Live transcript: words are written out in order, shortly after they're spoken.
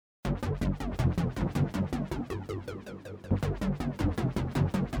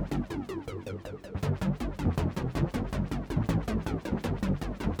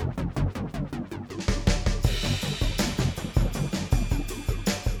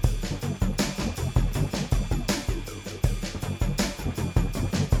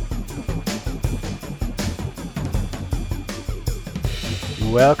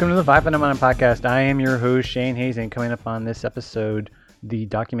Welcome to the Five Phenomenon Podcast. I am your host, Shane Hayes, and coming up on this episode, the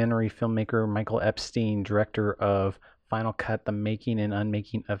documentary filmmaker Michael Epstein, director of Final Cut, The Making and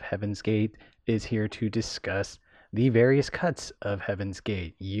Unmaking of Heaven's Gate, is here to discuss the various cuts of Heaven's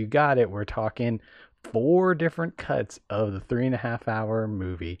Gate. You got it. We're talking 4 different cuts of the 3.5-hour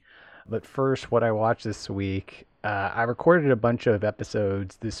movie. But first, what I watched this week, I recorded a bunch of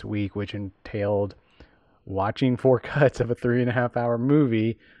episodes this week, which entailed watching 4 cuts of a 3.5-hour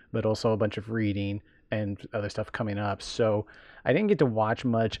movie, but also a bunch of reading and other stuff coming up. So I didn't get to watch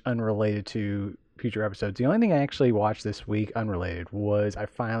much unrelated to future episodes. The only thing I actually watched this week unrelated was I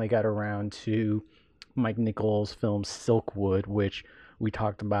finally got around to Mike Nichols' film Silkwood, which we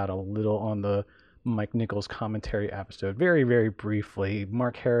talked about a little on the Mike Nichols commentary episode, very, very briefly.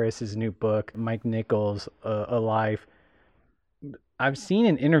 Mark Harris's new book, Mike Nichols, A Life. I've seen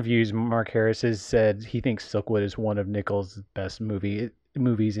in interviews Mark Harris has said he thinks Silkwood is one of Nichols' best movies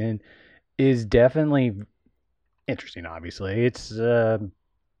and is definitely interesting. Obviously, it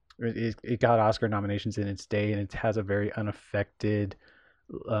got Oscar nominations in its day, and it has a very unaffected,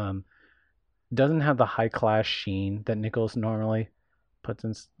 doesn't have the high class sheen that Nichols normally puts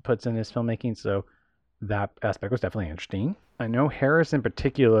in his filmmaking. So that aspect was definitely interesting. I know Harris in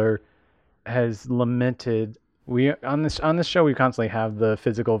particular has lamented. We on this show we constantly have the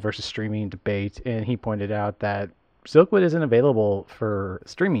physical versus streaming debate, and he pointed out that Silkwood isn't available for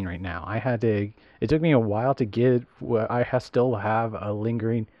streaming right now. It took me a while to get what still have a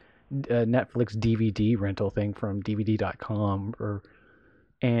lingering Netflix DVD rental thing from DVD.com,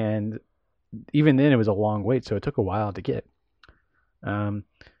 and even then it was a long wait, so it took a while to get.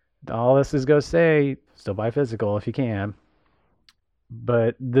 All this is going to say, still buy physical if you can.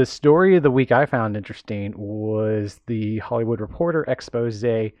 But the story of the week I found interesting was the Hollywood Reporter expose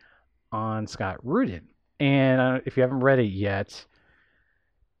on Scott Rudin. And if you haven't read it yet,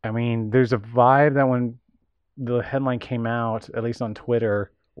 I mean, there's a vibe that when the headline came out, at least on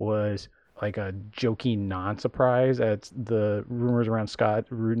Twitter, was like a jokey non-surprise that the rumors around Scott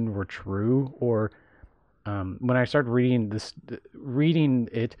Rudin were true. Or when I started reading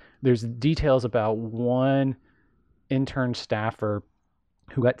it, there's details about one intern staffer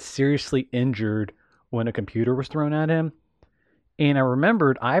who got seriously injured when a computer was thrown at him. And I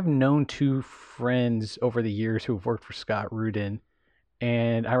remembered I've known 2 friends over the years who have worked for Scott Rudin.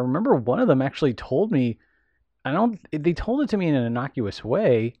 And I remember one of them actually told me, they told it to me in an innocuous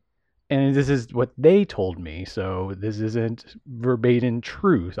way. And this is what they told me. So this isn't verbatim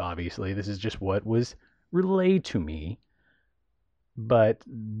truth, obviously. This is just what was relayed to me. But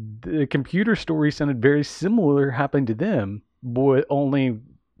the computer story sounded very similar happened to them, but only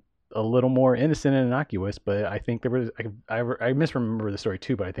a little more innocent and innocuous. But I think there was, I misremember the story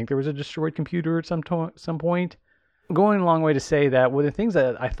too, but I think there was a destroyed computer at some point. Going a long way to say that one of the things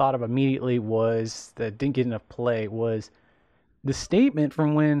that I thought of immediately was that didn't get enough play was the statement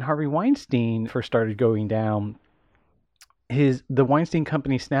from when Harvey Weinstein first started going down. The Weinstein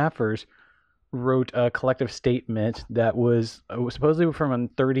Company staffers wrote a collective statement that was supposedly from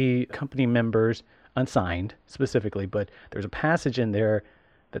 30 company members, unsigned specifically, but there's a passage in there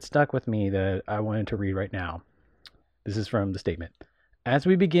that stuck with me that I wanted to read right now. This is from the statement. As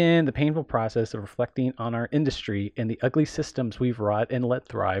we begin the painful process of reflecting on our industry and the ugly systems we've wrought and let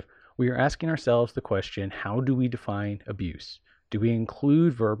thrive, we are asking ourselves the question, how do we define abuse? Do we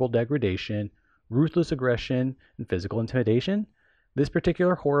include verbal degradation, ruthless aggression, and physical intimidation? This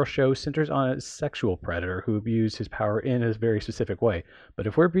particular horror show centers on a sexual predator who abused his power in a very specific way. But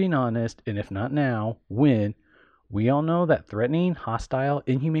if we're being honest, and if not now, when? We all know that threatening, hostile,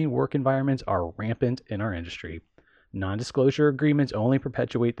 inhumane work environments are rampant in our industry. Non-disclosure agreements only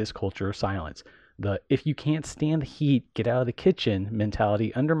perpetuate this culture of silence. The "if you can't stand the heat, get out of the kitchen"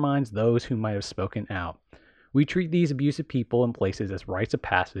 mentality undermines those who might have spoken out. We treat these abusive people and places as rites of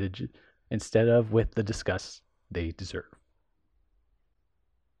passage instead of with the disgust they deserve.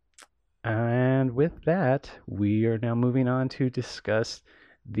 And with that, we are now moving on to discuss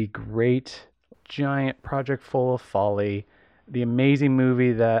the great, giant Project Full of Folly, the amazing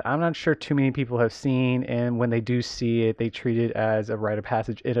movie that I'm not sure too many people have seen, and when they do see it, they treat it as a rite of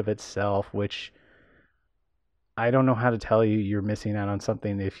passage in of itself, which I don't know how to tell you you're missing out on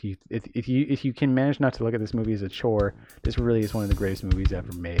something if you can manage not to look at this movie as a chore. This really is one of the greatest movies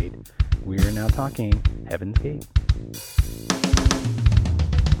ever made. We are now talking Heaven's Gate.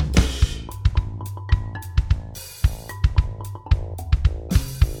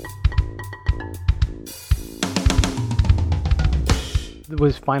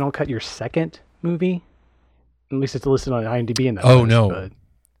 Was Final Cut your second movie? At least it's listed on IMDb in that. Oh, no.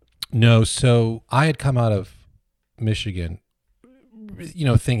 No, so I had come out of Michigan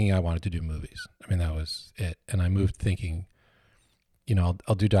thinking I wanted to do movies. I mean, that was it. And I moved thinking,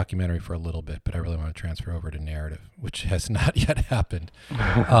 I'll do documentary for a little bit, but I really want to transfer over to narrative, which has not yet happened.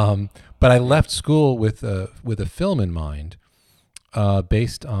 But I left school with a film in mind,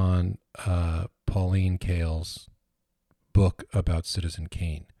 based on Pauline Kael's book about Citizen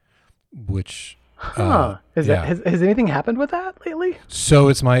Kane, which has anything happened with that lately? So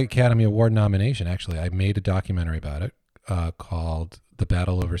it's my Academy Award nomination. Actually, I made a documentary about it called "The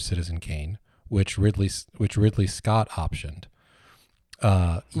Battle Over Citizen Kane," which Ridley Scott optioned.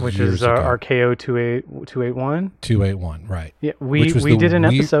 Which is RKO 281? 281, right. Yeah, we did an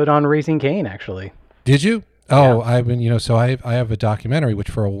episode on Raising Kane, actually. Did you? Oh, yeah. I've been, so I have a documentary, which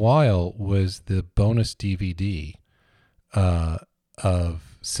for a while was the bonus DVD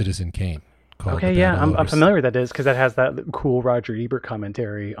of Citizen Kane. Okay, yeah, I'm familiar with that because that has that cool Roger Ebert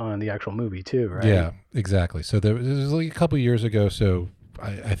commentary on the actual movie too, right? Yeah, exactly. So there was like a couple of years ago, so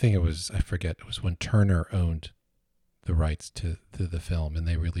I think it was, I forget, it was when Turner owned the rights to the film, and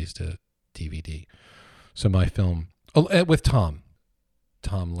they released a DVD. So my film with Tom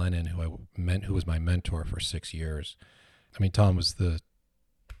Lennon, who was my mentor for 6 years. I mean, Tom was the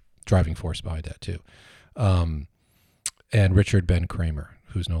driving force behind that too, and Richard Ben Kramer,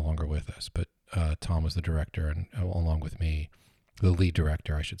 who's no longer with us, but Tom was the director, and along with me, the lead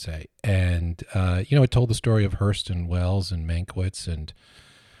director, I should say. And it told the story of Hearst and Wells and Mankiewicz, and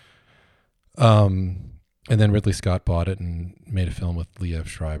then Ridley Scott bought it and made a film with Liev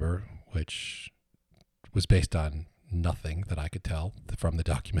Schreiber, which was based on nothing that I could tell from the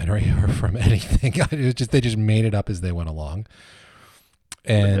documentary or from anything. They just made it up as they went along.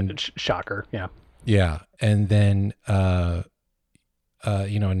 And shocker, yeah. Yeah, and then now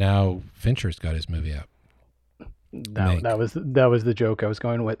Fincher's got his movie out. That was the joke I was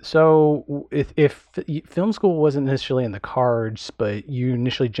going with. So if film school wasn't initially in the cards, but you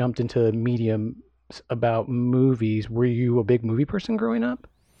initially jumped into medium about movies, were you a big movie person growing up?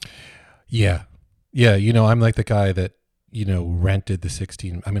 Yeah. I'm like the guy that rented the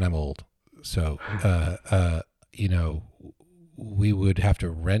 16. I mean, I'm old, so we would have to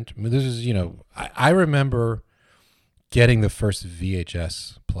rent. This is I remember getting the first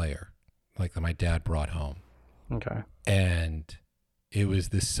VHS player, like that my dad brought home. Okay. And it was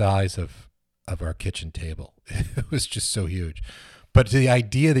the size of our kitchen table. It was just so huge. But the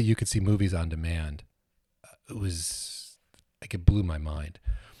idea that you could see movies on demand, it blew my mind.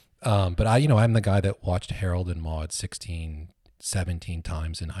 But I'm the guy that watched Harold and Maude 16, 17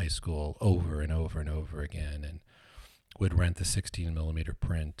 times in high school over and over and over again, and would rent the 16 millimeter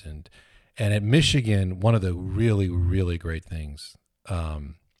print. And at Michigan, one of the really, really great things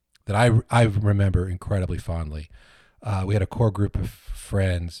that I remember incredibly fondly, we had a core group of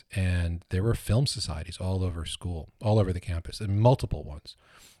friends, and there were film societies all over school, all over the campus, and multiple ones.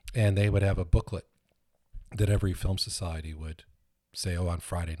 And they would have a booklet that every film society would say, on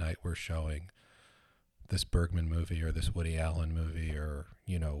Friday night we're showing this Bergman movie or this Woody Allen movie or,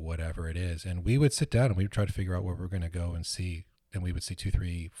 whatever it is. And we would sit down and we would try to figure out where we're going to go and see. And we would see 2,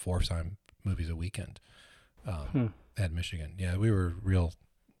 3, 4 time movies a weekend at Michigan. Yeah, we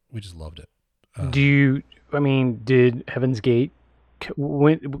just loved it. Did Heaven's Gate,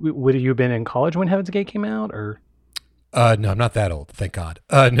 would you have been in college when Heaven's Gate came out, or? No, I'm not that old, thank God.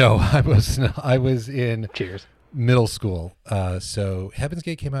 No, I was in Cheers. Middle school. So Heaven's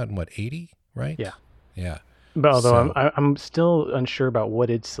Gate came out in 80, right? Yeah. But although I'm still unsure about what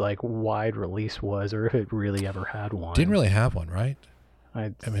its wide release was, or if it really ever had one. Didn't really have one, right?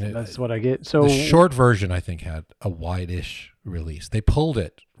 That's what I get. So the short version, I think, had a wide-ish release. They pulled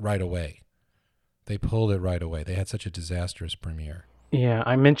it right away. They had such a disastrous premiere. Yeah,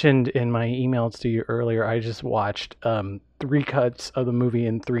 I mentioned in my emails to you earlier, I just watched 3 cuts of the movie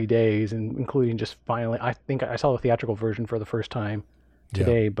in 3 days, and including just finally, I think I saw the theatrical version for the first time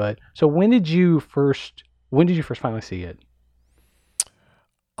today. Yeah. But so when did you first finally see it?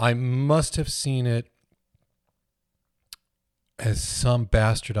 I must have seen it as some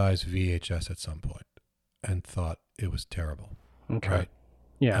bastardized VHS at some point and thought it was terrible. Okay. Right?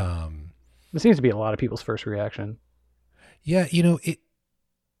 Yeah. It seems to be a lot of people's first reaction. Yeah,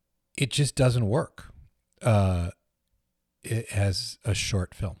 it just doesn't work. It has a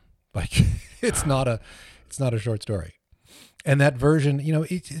short film. It's not a short story. And that version,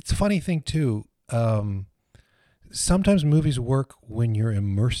 it's a funny thing too. Sometimes movies work when you're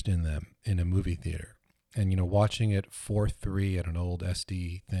immersed in them in a movie theater. And, watching it 4:3 at an old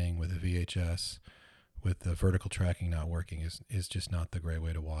SD thing with a VHS with the vertical tracking not working is just not the great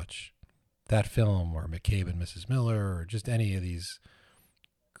way to watch that film, or McCabe and Mrs. Miller, or just any of these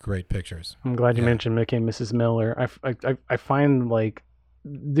great pictures. I'm glad you mentioned McCabe and Mrs. Miller. I find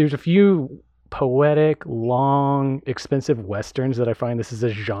there's a few poetic, long, expensive westerns that I find this is a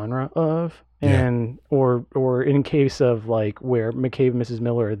genre of, Yeah. and or in case of like where McCabe and Mrs.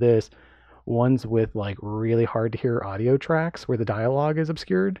 Miller are this, ones with like really hard to hear audio tracks where the dialogue is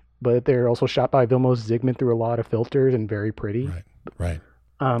obscured, but they're also shot by Vilmos Zsigmond through a lot of filters and very pretty. Right. Right.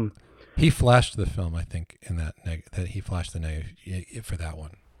 Um, He flashed the film, I think, in that that he flashed the negative for that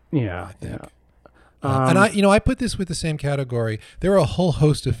one. yeah, I think. yeah. And I put this with the same category. There were a whole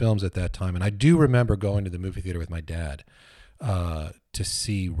host of films at that time, and I do remember going to the movie theater with my dad to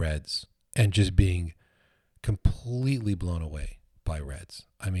see Reds and just being completely blown away by Reds.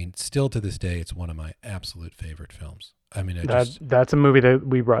 I mean, still to this day, it's one of my absolute favorite films. I mean, that's a movie that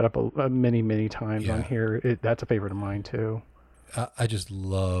we brought up many times Yeah. on here. That's a favorite of mine too. I just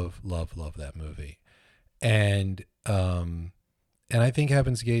love that movie, and I think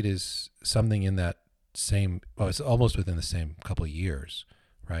Heaven's Gate is something in that same. Well, it's almost within the same couple of years,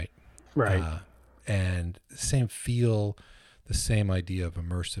 right? Right. And the same feel, the same idea of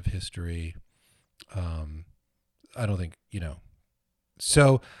immersive history. I don't think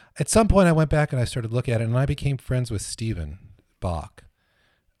So at some point, I went back and I started looking at it, and I became friends with Stephen Bach,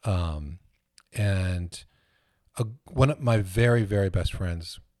 and one of my very, very best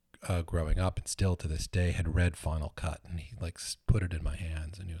friends growing up and still to this day had read Final Cut, and he like put it in my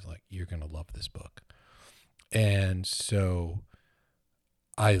hands and he was like, "You're going to love this book." And so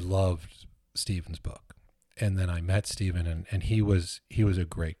I loved Stephen's book. And then I met Stephen, and he was a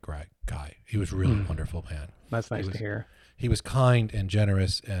great guy. He was a really wonderful man. That's nice to hear. He was kind and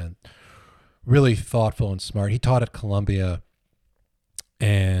generous and really thoughtful and smart. He taught at Columbia,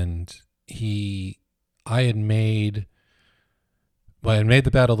 and I had made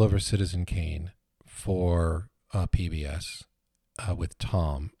the Battle Over Citizen Kane for PBS with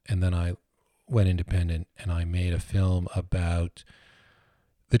Tom, and then I went independent and I made a film about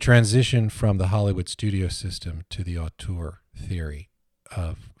the transition from the Hollywood studio system to the auteur theory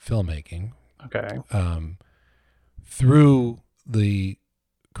of filmmaking. Okay. Through the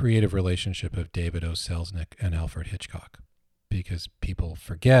creative relationship of David O. Selznick and Alfred Hitchcock, because people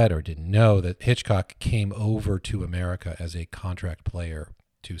forget or didn't know that Hitchcock came over to America as a contract player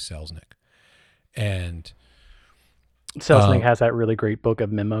to Selznick. And Selznick has that really great book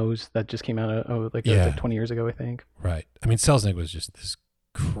of memos that just came out like 20 years ago, I think. Right. I mean, Selznick was just this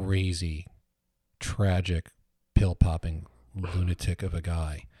crazy, tragic, pill-popping lunatic of a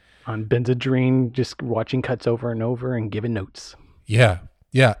guy. On Benzedrine, just watching cuts over and over and giving notes. Yeah.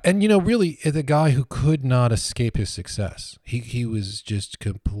 Yeah. And, really, the guy who could not escape his success. He was just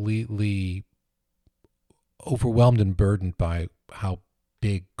completely overwhelmed and burdened by how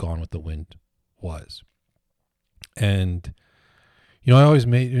big Gone with the Wind was. And, it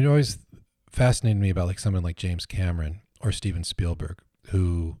always fascinated me about like someone like James Cameron or Steven Spielberg,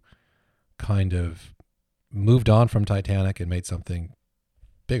 who kind of moved on from Titanic and made something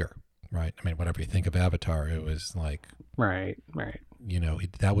bigger, right? I mean, whatever you think of Avatar, it was like, right.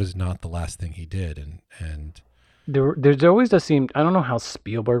 That was not the last thing he did, and there always does seem, I don't know how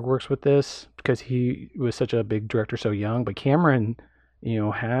Spielberg works with this because he was such a big director so young, but Cameron,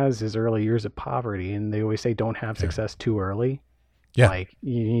 has his early years of poverty, and they always say don't have success too early. Yeah, like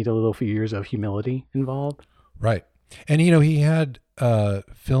you need a little few years of humility involved. Right, and he had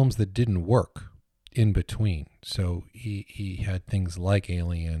films that didn't work in between. So he had things like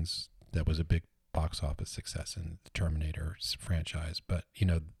Aliens that was a big box office success in the Terminator franchise, but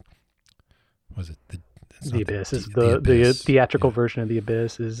was it the Abyss is the theatrical version of The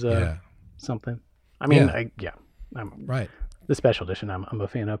Abyss is something. I mean, I'm right. The special edition I'm a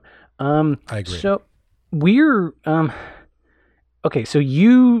fan of. I agree. So we're okay. So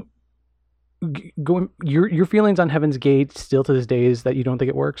you going your feelings on Heaven's Gate still to this day is that you don't think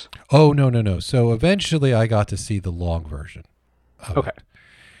it works? Oh, no. So eventually I got to see the long version of it.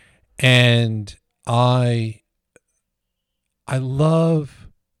 And I love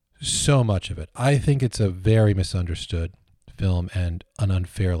so much of it. I think it's a very misunderstood film and an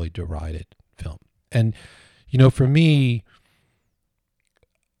unfairly derided film. And, for me,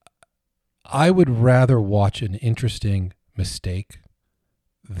 I would rather watch an interesting mistake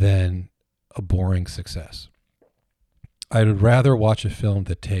than a boring success. I would rather watch a film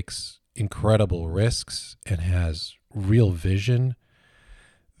that takes incredible risks and has real vision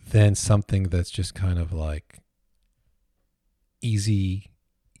than something that's just kind of like easy,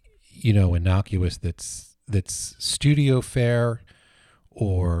 innocuous, that's studio fare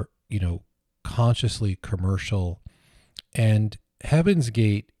or, consciously commercial. And Heaven's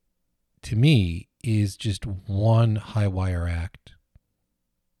Gate, to me, is just one high wire act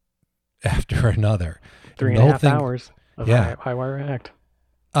after another. 3.5 hours of high wire act.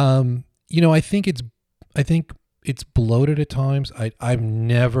 I think it's bloated at times. I've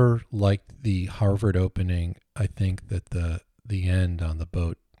never liked the Harvard opening. I think that the end on the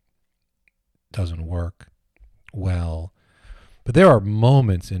boat doesn't work well, but there are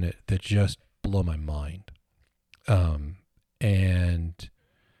moments in it that just blow my mind. And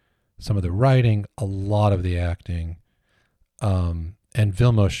some of the writing, a lot of the acting, and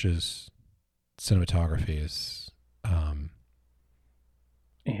Vilmos's cinematography is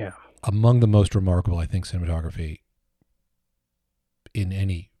Yeah. among the most remarkable, I think, cinematography in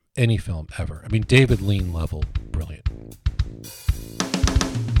any film ever. I mean, David Lean level brilliant.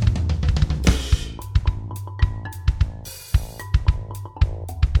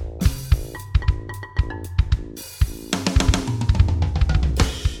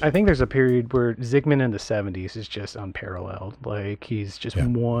 I think there's a period where Zygmunt in the 70s is just unparalleled. Like, he's just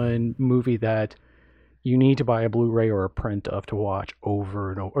one movie that you need to buy a Blu-ray or a print of to watch over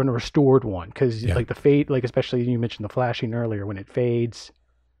and over, and a restored one. Because, like, the fade, like, especially you mentioned the flashing earlier, when it fades,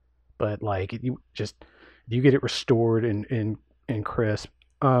 but, like, you get it restored and crisp.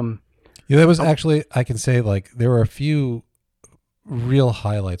 That was actually, I can say, like, there were a few real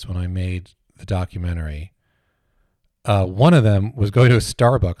highlights when I made the documentary. One of them was going to a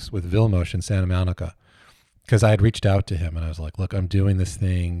Starbucks with Vilmos in Santa Monica, because I had reached out to him and I was like, look, I'm doing this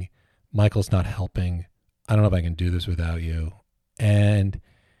thing. Michael's not helping. I don't know if I can do this without you. And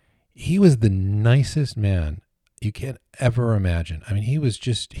he was the nicest man you can't ever imagine. I mean, he was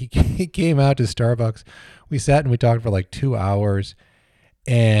just, he came out to Starbucks. We sat and we talked for like 2 hours,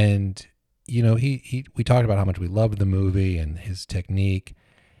 and, we talked about how much we loved the movie and his technique.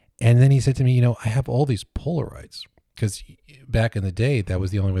 And then he said to me, I have all these Polaroids. Because back in the day, that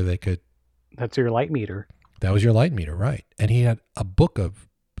was the only way they could. That's your light meter. That was your light meter, right? And he had a book of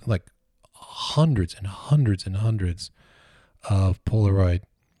like hundreds and hundreds and hundreds of Polaroid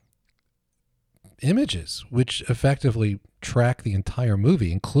images, which effectively track the entire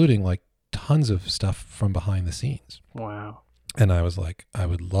movie, including like tons of stuff from behind the scenes. Wow. And I was like, I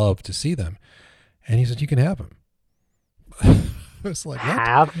would love to see them. And he said, you can have them. I was like, what?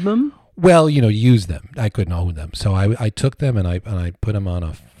 Have them? Well, use them. I couldn't own them. So I took them and I put them on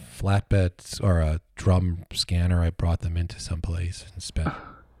a flatbed or a drum scanner. I brought them into some place and spent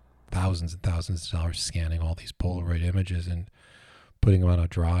thousands and thousands of dollars scanning all these Polaroid images and putting them on a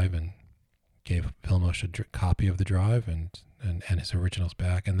drive, and gave Vilmos a copy of the drive and his originals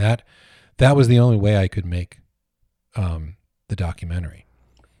back. And that was the only way I could make the documentary.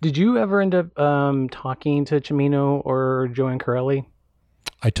 Did you ever end up talking to Cimino or Joanne Corelli?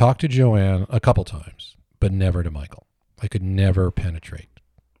 I talked to Joanne a couple times, but never to Michael. I could never penetrate.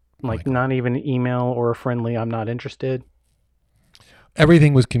 Like Michael. Not even an email or a friendly, I'm not interested?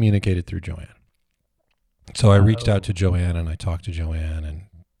 Everything was communicated through Joanne. So I reached out to Joanne and I talked to Joanne and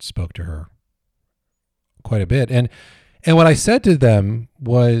spoke to her quite a bit. And what I said to them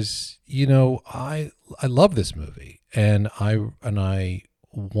was, I love this movie and I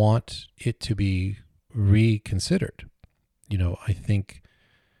want it to be reconsidered. I think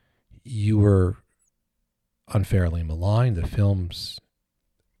you were unfairly maligned. The film's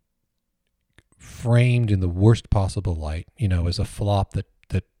framed in the worst possible light, as a flop that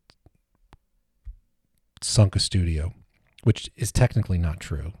sunk a studio, which is technically not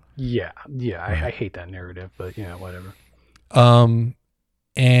true. Yeah. Right. I hate that narrative, but whatever.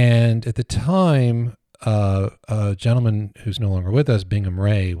 And at the time, a gentleman who's no longer with us, Bingham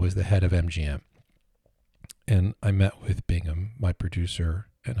Ray, was the head of MGM. And I met with Bingham, my producer,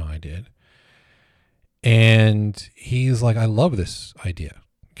 and I did. And he's like, I love this idea.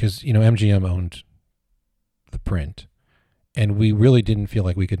 Because, MGM owned the print. And we really didn't feel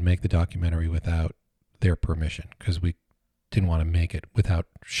like we could make the documentary without their permission. Because we didn't want to make it without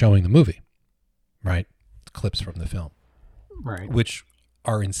showing the movie. Right? Clips from the film. Right. Which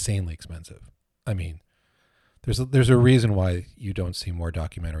are insanely expensive. I mean, there's a reason why you don't see more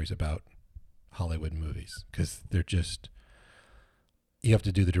documentaries about Hollywood movies, because they're just, you have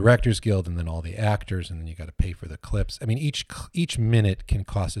to do the Directors Guild and then all the actors, and then you got to pay for the clips. I mean, each minute can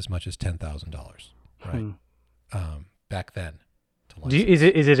cost as much as $10,000, right? Back then. Is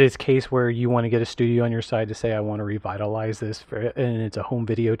it a case where you want to get a studio on your side to say, I want to revitalize this, and it's a home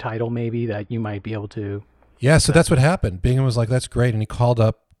video title maybe that you might be able to? Yeah, so that's what happened. Bingham was like, that's great, and he called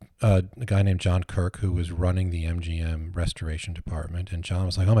up a guy named John Kirk, who was running the MGM restoration department. And John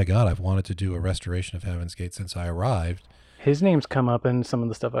was like, oh my God, I've wanted to do a restoration of Heaven's Gate since I arrived. His name's come up in some of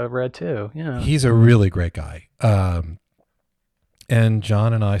the stuff I've read too. Yeah. He's a really great guy. And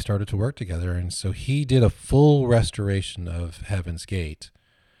John and I started to work together. And so he did a full restoration of Heaven's Gate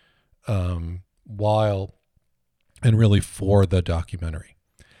and really for the documentary.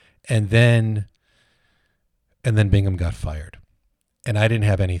 And then Bingham got fired. And I didn't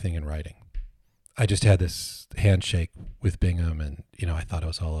have anything in writing. I just had this handshake with Bingham, and I thought it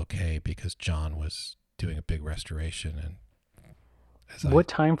was all okay because John was doing a big restoration. And what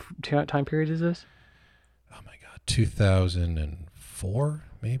time period is this? Oh my God, 2004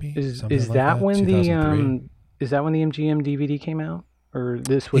 maybe. Is like that when the 2003? is that when the MGM DVD came out, or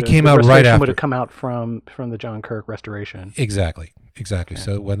this would It came out right after. Would have come out from the John Kirk restoration? Exactly. Okay.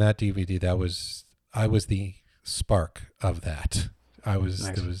 So when that DVD, I was the spark of that. Nice.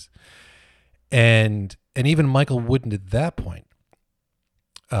 It was, and even Michael wouldn't at that point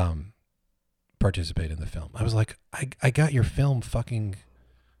participate in the film. I was like, I got your film fucking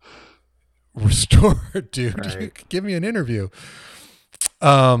restored, dude. Right. Give me an interview.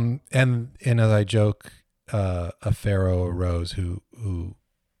 And as I joke, a pharaoh arose who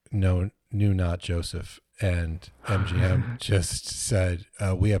knew not Joseph, and MGM just said,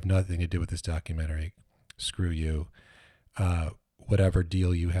 we have nothing to do with this documentary. Screw you. Whatever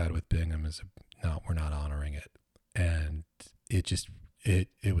deal you had with Bingham we're not honoring it. And it just,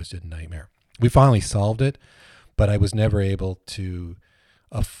 it was a nightmare. We finally solved it, but I was never able to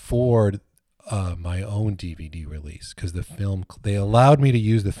afford my own DVD release because they allowed me to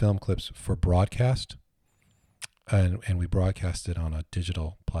use the film clips for broadcast. And we broadcast it on a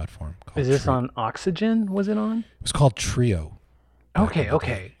digital platform called Is this on Oxygen? Was it on? It was called Trio. Okay.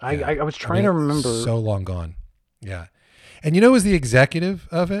 Yeah. I was trying to remember. So long gone. Yeah. And who was the executive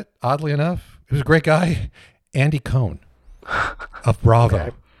of it? Oddly enough, he was a great guy, Andy Cohen of Bravo.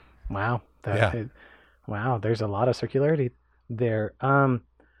 Okay. Wow. Wow. There's a lot of circularity there.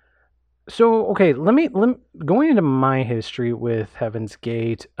 So okay, let me going into my history with Heaven's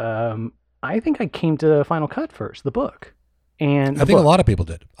Gate. I think I came to Final Cut first, the book, and I think a lot of people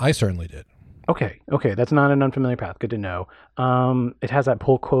did. I certainly did. Okay, that's not an unfamiliar path. Good to know. It has that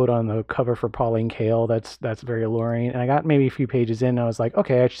pull quote on the cover for Pauline Kael. That's very alluring. And I got maybe a few pages in, and I was like,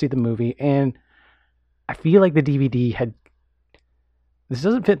 okay, I should see the movie. And I feel like the DVD had. This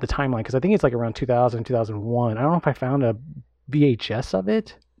doesn't fit the timeline because I think it's like around 2000, 2001. I don't know if I found a VHS of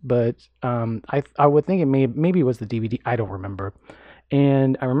it, but I would think maybe it was the DVD. I don't remember.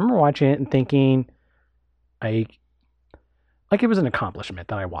 And I remember watching it and thinking, like it was an accomplishment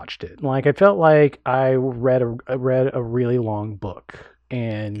that I watched it. Like I felt like I read a really long book,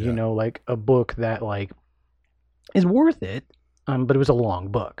 and like a book that like is worth it. But it was a long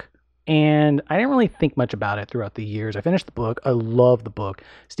book, and I didn't really think much about it throughout the years. I finished the book. I love the book.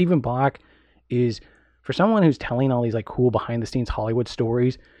 Stephen Bach is, for someone who's telling all these like cool behind the scenes Hollywood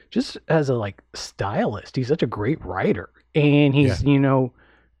stories, just as a like stylist, he's such a great writer, and he's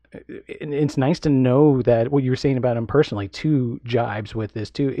it's nice to know that what you were saying about him personally too jibes with this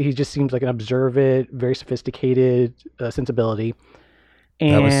too. He just seems like an observant, very sophisticated sensibility.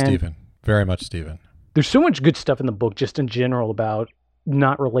 And that was Stephen, very much Stephen. There's so much good stuff in the book just in general about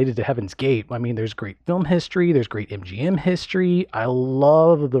not related to Heaven's Gate. I mean, there's great film history, there's great MGM history. I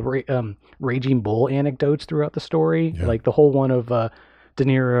love the Raging Bull anecdotes throughout the story, like the whole one of De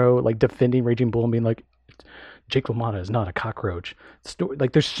Niro like defending Raging Bull and being like, Jake LaMotta is not a cockroach.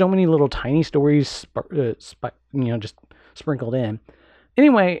 Like there's so many little tiny stories, just sprinkled in.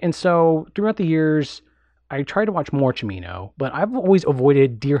 Anyway, and so throughout the years, I tried to watch more Cimino, but I've always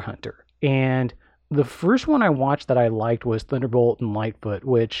avoided Deer Hunter. And the first one I watched that I liked was Thunderbolt and Lightfoot,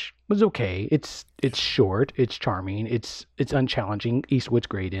 which was okay. It's short, it's charming, it's unchallenging. Eastwood's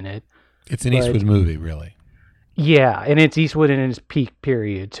great in it. It's an Eastwood movie, really. Yeah, and it's Eastwood in his peak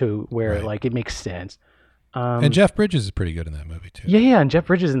period too, where like it makes sense. And Jeff Bridges is pretty good in that movie too. Yeah, and Jeff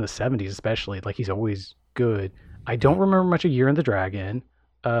Bridges in the 70s especially, like he's always good. I don't remember much of Year in the Dragon.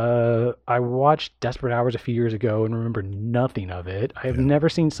 I watched Desperate Hours a few years ago and remember nothing of it. I have never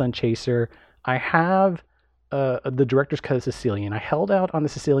seen Sun Chaser. I have the director's cut of Sicilian. I held out on the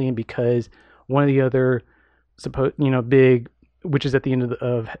Sicilian because one of the other big, which is at the end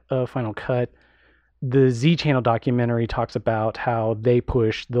of Final Cut, the Z Channel documentary talks about how they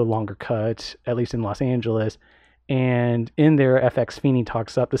push the longer cut, at least in Los Angeles. And in there, FX Feeney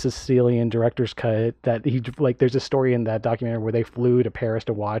talks up the Sicilian director's cut that there's a story in that documentary where they flew to Paris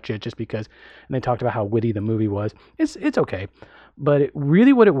to watch it just because, and they talked about how witty the movie was. It's okay. But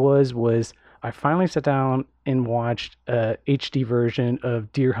really what it was I finally sat down and watched a HD version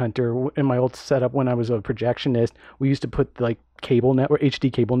of Deer Hunter in my old setup when I was a projectionist. We used to put like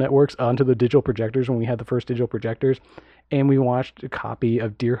HD cable networks onto the digital projectors when we had the first digital projectors. And we watched a copy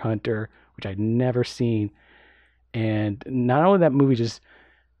of Deer Hunter, which I'd never seen. And not only that movie just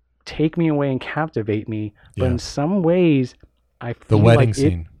take me away and captivate me, but in some ways I feel the wedding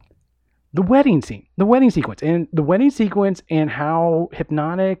scene. the wedding scene, the wedding sequence, and how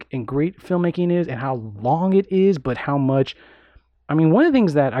hypnotic and great filmmaking is, and how long it is, but how much. I mean, one of the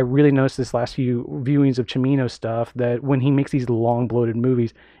things that I really noticed this last few viewings of Cimino stuff, that when he makes these long, bloated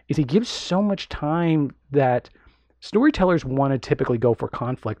movies, is he gives so much time that storytellers want to typically go for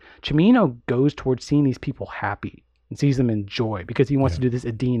conflict. Cimino goes towards seeing these people happy and sees them enjoy, because he wants to do this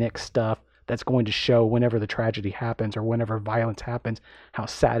Edenic stuff that's going to show whenever the tragedy happens or whenever violence happens, how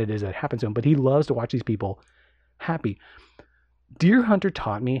sad it is that it happens to him. But he loves to watch these people happy. Deer Hunter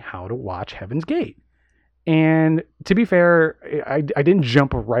taught me how to watch Heaven's Gate. And to be fair, I didn't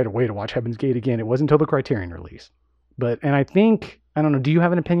jump right away to watch Heaven's Gate again. It wasn't until the Criterion release. And I think, I don't know, do you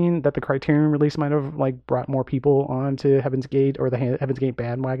have an opinion that the Criterion release might have like brought more people onto Heaven's Gate or the Heaven's Gate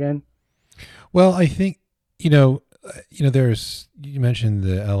bandwagon? Well, I think, there's, you mentioned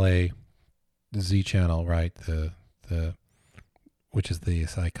the LA Z channel, right? Which is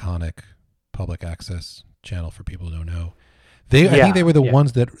this iconic public access channel for people who don't know. I think they were the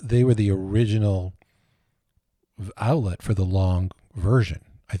ones they were the original outlet for the long version.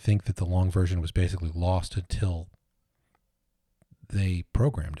 I think that the long version was basically lost until they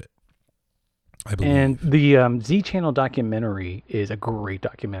programmed it, I believe. And the Z Channel documentary is a great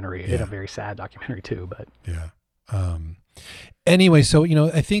documentary, and a very sad documentary too. But anyway, so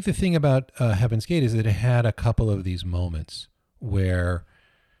I think the thing about Heaven's Gate is that it had a couple of these moments where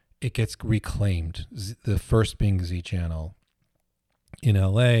it gets reclaimed. The first being Z Channel in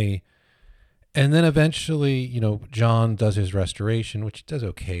LA. And then eventually, John does his restoration, which does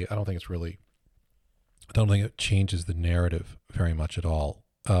okay. I don't think it changes the narrative very much at all.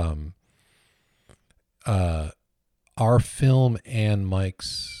 Our film and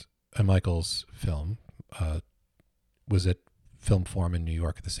Michael's film was at Film Forum in New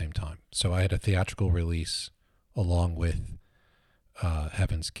York at the same time. So I had a theatrical release along with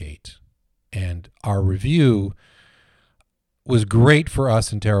Heaven's Gate. And our review was great for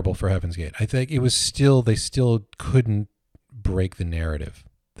us and terrible for Heaven's Gate. I think it was they still couldn't break the narrative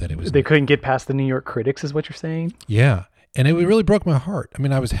that it was. They couldn't get past the New York critics, is what you're saying? Yeah. And it really broke my heart. I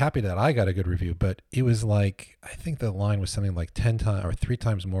mean, I was happy that I got a good review, but it was like, I think the line was something like 10 times or 3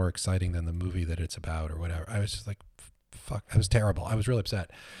 times more exciting than the movie that it's about or whatever. I was just like, fuck, that was terrible. I was really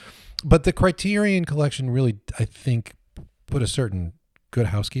upset. But the Criterion Collection really, I think, put a certain good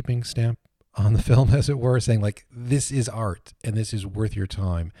housekeeping stamp on the film, as it were, saying like, this is art and this is worth your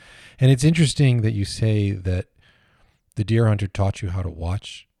time. And it's interesting that you say that the Deer Hunter taught you how to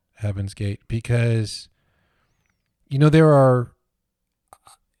watch Heaven's Gate, because I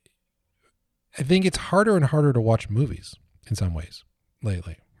think it's harder and harder to watch movies in some ways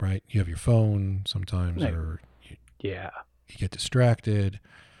lately, right? You have your phone sometimes, or you get distracted,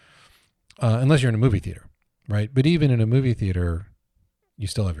 unless you're in a movie theater, right? But even in a movie theater, you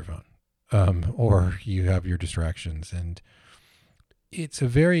still have your phone. Or you have your distractions, and it's a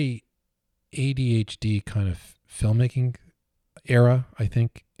very ADHD kind of filmmaking era, I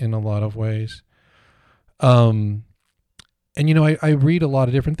think, in a lot of ways. And I read a lot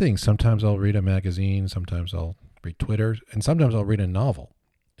of different things. Sometimes I'll read a magazine, sometimes I'll read Twitter, and sometimes I'll read a novel.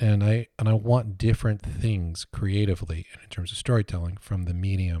 And I want different things creatively and in terms of storytelling from the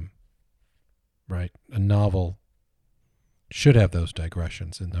medium, right? A novel should have those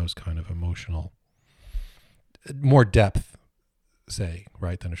digressions and those kind of emotional, more depth, say,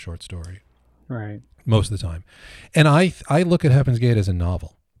 right, than a short story. Right. Most of the time. And I look at Heaven's Gate as a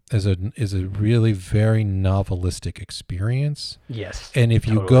novel, as a really very novelistic experience. Yes. And if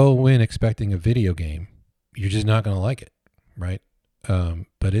you go in expecting a video game, you're just not going to like it, right?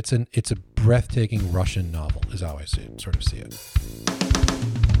 But it's a breathtaking Russian novel, is how I see it.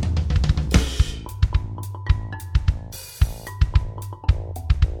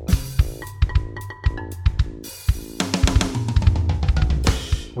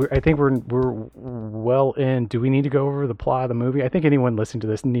 I think we're well in. Do we need to go over the plot of the movie? I think anyone listening to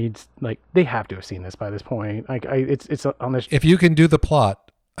this needs, they have to have seen this by this point. It's on this. If you can do the plot,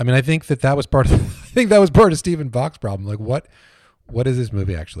 I mean, I think that was part of. I think that was part of Stephen Bach's problem. Like, what is this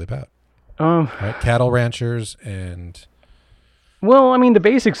movie actually about? Right? Cattle ranchers and. Well, I mean, the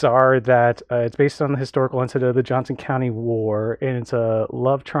basics are that it's based on the historical incident of the Johnson County War, and it's a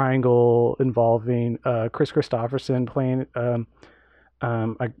love triangle involving Chris Christopherson playing.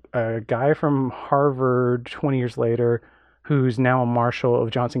 A guy from Harvard 20 years later who's now a marshal of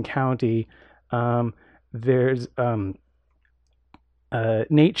Johnson County. There's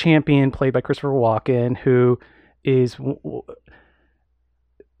Nate Champion, played by Christopher Walken, who is...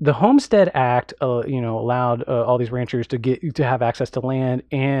 The Homestead Act, allowed all these ranchers to have access to land,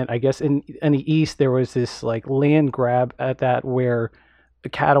 and I guess in the East there was this land grab at that where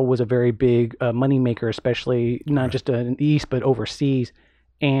cattle was a very big moneymaker, especially not just in the East, but overseas.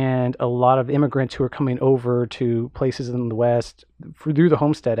 And a lot of immigrants who are coming over to places in the West through the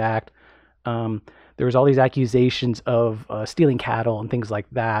Homestead Act, there was all these accusations of stealing cattle and things like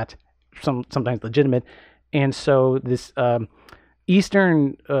that, sometimes legitimate. And so this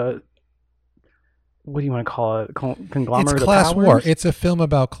Eastern, what do you want to call it, conglomerate It's of class powers? war. It's a film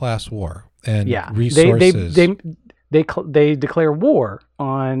about class war and Yeah, resources. they declare war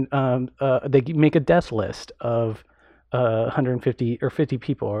on. They make a death list of 150 or 50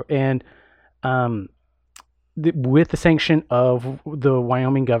 people, and with the sanction of the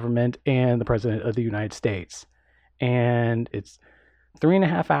Wyoming government and the president of the United States. And it's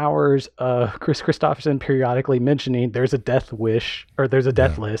 3.5 hours of Chris Christopherson periodically mentioning there's a death wish or there's a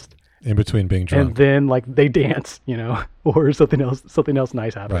death list. In between being drunk. And then like they dance, or something else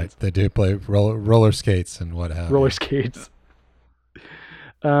nice happens. Right. They do play roller skates and what have you. Roller skates.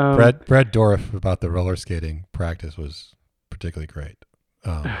 Brad Dourif about the roller skating practice was particularly great.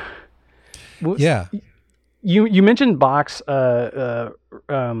 Well, yeah. You mentioned Bach's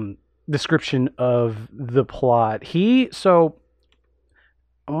description of the plot. So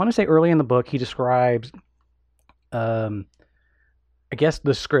I want to say early in the book he describes I guess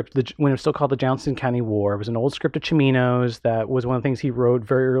the script, when it was still called the Johnson County War, it was an old script of Cimino's that was one of the things he wrote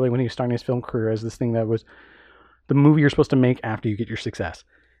very early when he was starting his film career as this thing that was the movie you're supposed to make after you get your success.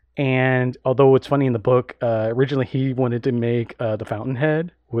 And although it's funny in the book, originally he wanted to make The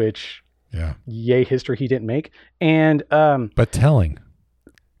Fountainhead, which, yay history, he didn't make. And but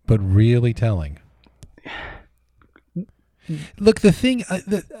really telling. Look, the thing,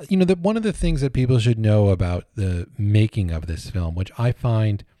 one of the things that people should know about the making of this film, which I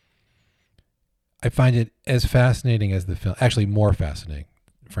find it as fascinating as the film, actually more fascinating,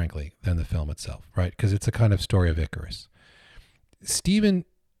 frankly, than the film itself, right? Because it's a kind of story of Icarus. Stephen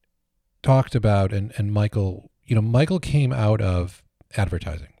talked about, and Michael, Michael came out of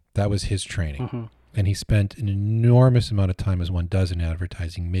advertising. That was his training. Mm-hmm. And he spent an enormous amount of time, as one does in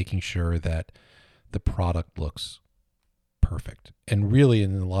advertising, making sure that the product looks perfect. And really,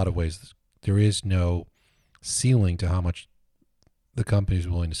 in a lot of ways, there is no ceiling to how much the company is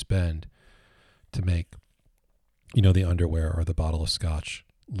willing to spend to make, the underwear or the bottle of scotch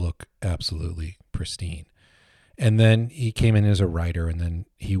look absolutely pristine. And then he came in as a writer, and then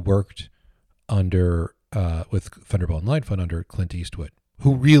he worked with Thunderbolt and Lightfoot under Clint Eastwood,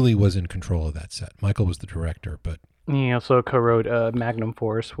 who really was in control of that set. Michael was the director, but he also co-wrote Magnum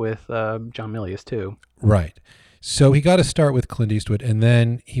Force with John Milius too. Right. So he got to start with Clint Eastwood, and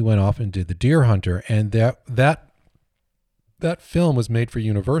then he went off and did The Deer Hunter, and that film was made for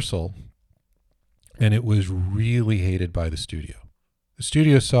Universal, and it was really hated by the studio. The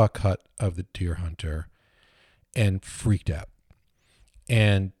studio saw a cut of The Deer Hunter and freaked out,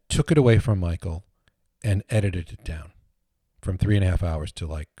 and took it away from Michael and edited it down from 3.5 hours to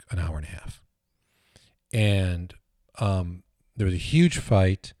like an hour and a half. And there was a huge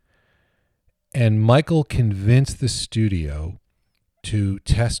fight. And Michael convinced the studio to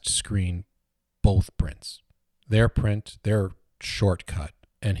test screen both prints, their print, their short cut,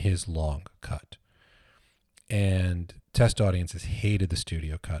 and his long cut. And test audiences hated the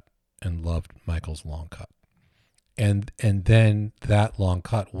studio cut and loved Michael's long cut. And then that long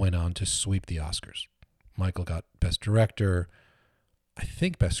cut went on to sweep the Oscars. Michael got Best Director, I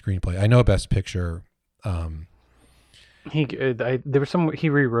think Best Screenplay. I know Best Picture. He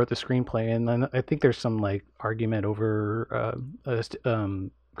rewrote the screenplay, and then I think there's some like argument over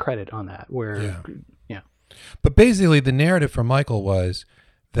credit on that. Yeah. But basically, the narrative for Michael was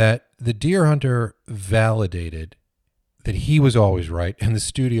that The Deer Hunter validated that he was always right and the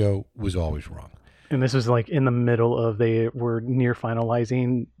studio was always wrong. And this was like in the middle of, they were near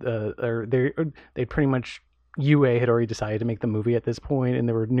finalizing, or they pretty much, UA had already decided to make the movie at this point, and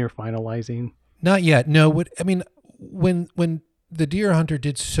they were near finalizing. Not yet. No. When The Deer Hunter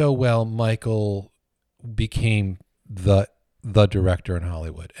did so well, Michael became the director in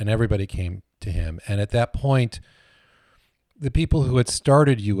Hollywood, and everybody came to him. And at that point, the people who had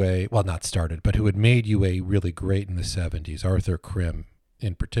started UA, well, not started, but who had made UA really great in the 70s, Arthur Krim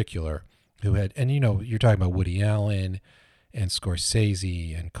in particular, who had, and you're talking about Woody Allen and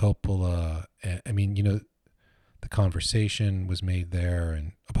Scorsese and Coppola. The Conversation was made there,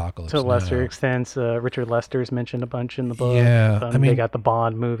 and Apocalypse To a lesser Now. extent, Richard Lester's mentioned a bunch in the book. Yeah, they got the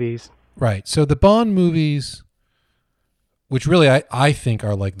Bond movies. Right. So the Bond movies, which really I think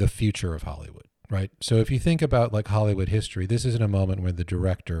are like the future of Hollywood, right? So if you think about like Hollywood history, this is in a moment where the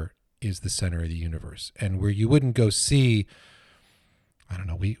director is the center of the universe, and where you wouldn't go see, I don't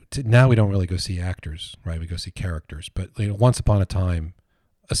know, now we don't really go see actors, right? We go see characters. But once upon a time,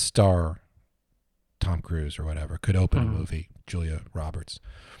 a star, Tom Cruise or whatever, could open a Mhm. movie, Julia Roberts.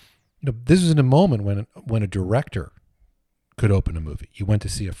 This is in a moment when a director could open a movie. You went to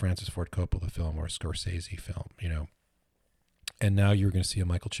see a Francis Ford Coppola film or a Scorsese film, and now you're going to see a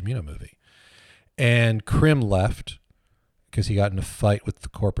Michael Cimino movie. And Krim left because he got in a fight with the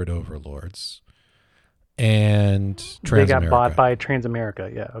corporate overlords. And They got Transamerica. bought by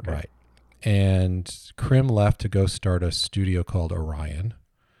Transamerica. Yeah. Okay. Right. And Krim left to go start a studio called Orion.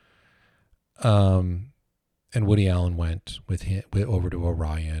 And Woody Allen went with him over to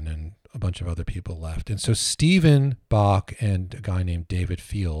Orion, and a bunch of other people left. And so Stephen Bach and a guy named David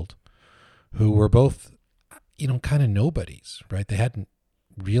Field, who were both, kind of nobodies, right? They hadn't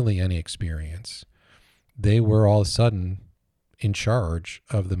really any experience. They were all of a sudden in charge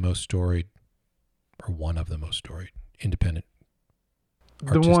of the most storied, or one of the most storied, independent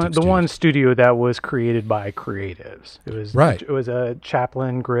The one studio that was created by creatives. It was right. It was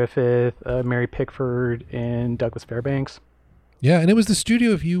Chaplin, Griffith, Mary Pickford, and Douglas Fairbanks. Yeah, and it was the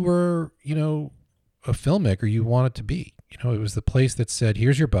studio if you were, a filmmaker you wanted to be. It was the place that said,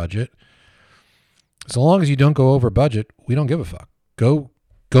 "Here's your budget. So long as you don't go over budget, we don't give a fuck. Go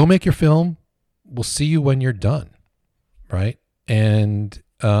make your film. We'll see you when you're done." Right? And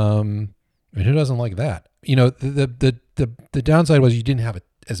who doesn't like that? The downside was you didn't have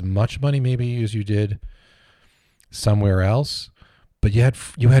as much money maybe as you did somewhere else, but you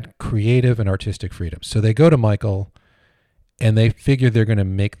had creative and artistic freedom. So they go to Michael and they figure they're going to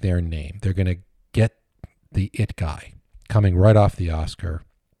make their name. They're going to get the it guy coming right off the Oscar.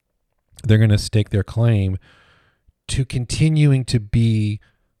 They're going to stake their claim to continuing to be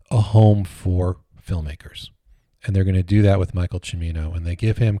a home for filmmakers. And they're going to do that with Michael Cimino, and they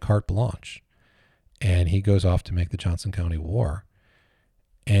give him carte blanche. And he goes off to make the Johnson County War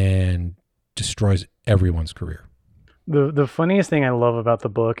and destroys everyone's career. The funniest thing I love about the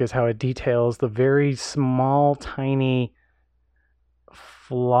book is how it details the very small, tiny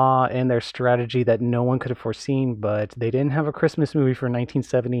flaw in their strategy that no one could have foreseen, but they didn't have a Christmas movie for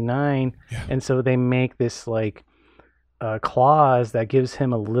 1979. Yeah. And so they make this clause that gives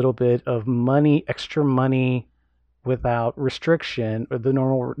him a little bit of money, extra money, without restriction, or the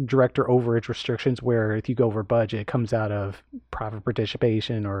normal director overage restrictions where if you go over budget, it comes out of profit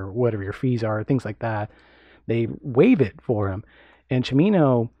participation or whatever your fees are, things like that. They waive it for him. And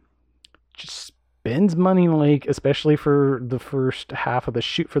Cimino just spends money, especially for the first half of the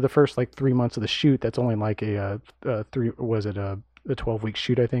shoot, for the first 3 months of the shoot. That's only a 12-week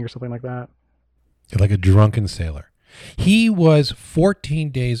shoot, I think, or something like that. Like a drunken sailor. He was 14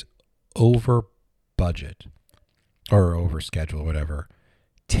 days over budget. Or over schedule, whatever,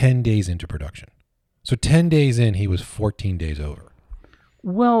 10 days into production. So 10 days in, he was 14 days over.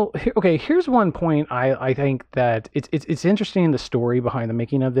 Well, okay, here's one point I think that it's interesting, the story behind the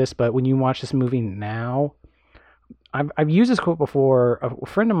making of this, but when you watch this movie now, I've used this quote before. A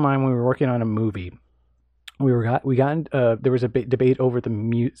friend of mine, when we were working on a movie, there was a big debate over the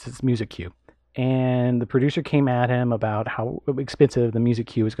music cue, and the producer came at him about how expensive the music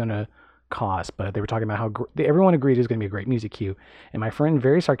cue is going to cost, but they were talking about how everyone agreed it was going to be a great music cue. And my friend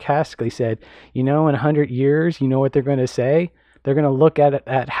very sarcastically said, in 100 years, you know what they're going to say? They're going to look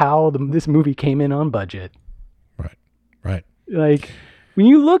at how this movie came in on budget. Right. When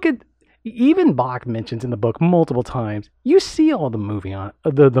you look at, even Bach mentions in the book multiple times, you see all the movie on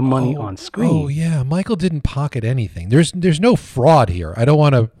the money on screen. Oh yeah, Michael didn't pocket anything. There's no fraud here. I don't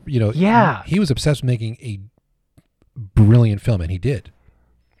want to, Yeah. He was obsessed with making a brilliant film, and he did.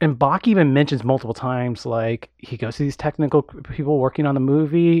 And Bach even mentions multiple times, he goes to these technical people working on the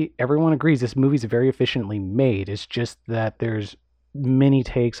movie. Everyone agrees this movie's very efficiently made. It's just that there's many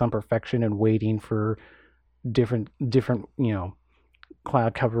takes on perfection and waiting for different,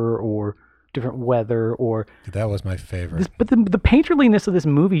 cloud cover or different weather or. That was my favorite. But the painterliness of this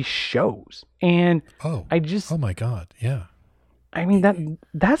movie shows. And oh my God. Yeah. I mean,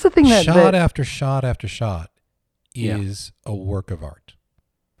 that's the thing shot after shot after shot is a work of art.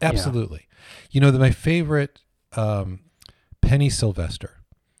 Absolutely. Yeah. My favorite, Penny Sylvester.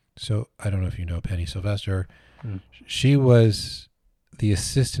 So I don't know if you know Penny Sylvester. She was the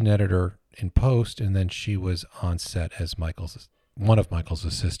assistant editor in post, and then she was on set as one of Michael's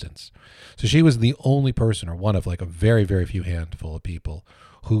assistants. So she was the only person, or one of a very, very few handful of people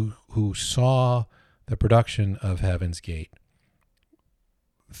who saw the production of Heaven's Gate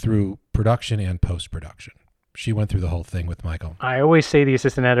through production and post-production. She went through the whole thing with Michael. I always say the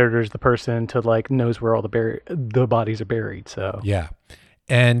assistant editor is the person to knows where all the bodies are buried. So yeah,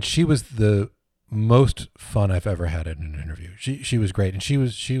 and she was the most fun I've ever had in an interview. She was great, and she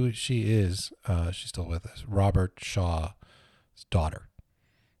is she's still with us. Robert Shaw's daughter.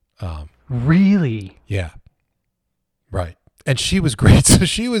 Really? Yeah. Right. And she was great. So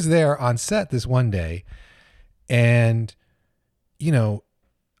she was there on set this one day, and, you know,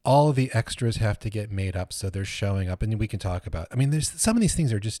 all of the extras have to get made up. So they're showing up, and we can talk about, I mean, there's some of these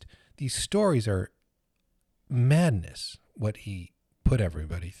things are just, these stories are madness, what he put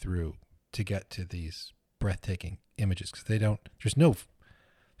everybody through to get to these breathtaking images. Cause there's no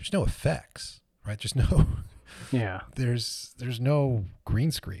effects, right? There's no, Yeah. there's no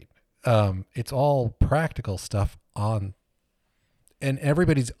green screen. It's all practical stuff on, and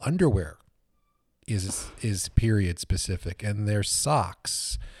everybody's underwear is period specific, and their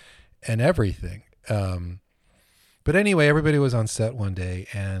socks and everything. But anyway, everybody was on set one day,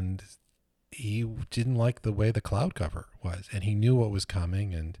 and he didn't like the way the cloud cover was, and he knew what was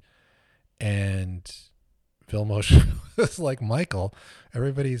coming, and Phil Motion was like, Michael,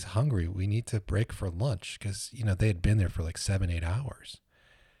 everybody's hungry. We need to break for lunch, because, you know, they had been there for like 7-8 hours.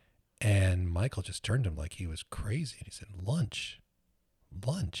 And Michael just turned to him like he was crazy. And he said, lunch?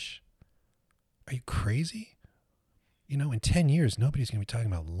 Are you crazy? You know, in 10 years, nobody's going to be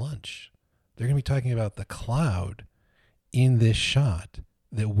talking about lunch. They're going to be talking about the cloud in this shot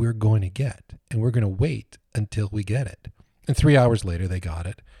that we're going to get. And we're going to wait until we get it. And 3 hours later, they got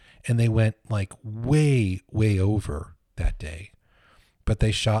it. And they went like way, way over that day. But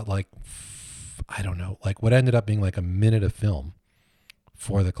they shot like, I don't know, like what ended up being like a minute of film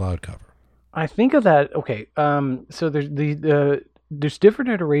for the cloud cover. I think of that. Okay. So there's different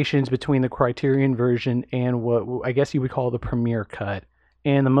iterations between the Criterion version and what I guess you would call the Premiere cut.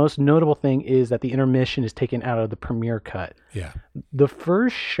 And the most notable thing is that the intermission is taken out of the Premiere cut. Yeah. The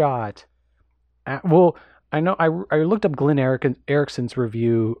first shot, I know I looked up Glenn Erickson's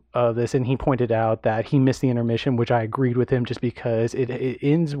review of this, and he pointed out that he missed the intermission, which I agreed with him, just because it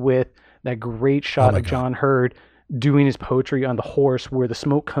ends with that great shot of John Hurd doing his poetry on the horse, where the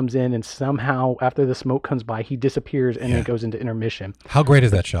smoke comes in, and somehow after the smoke comes by, he disappears, and it goes into intermission. How great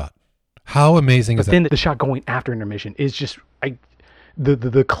is that shot? How amazing is that? But then the shot going after intermission is just you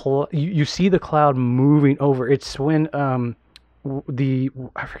see the cloud moving over. It's when I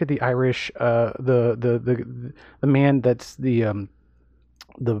forget the Irish the man that's the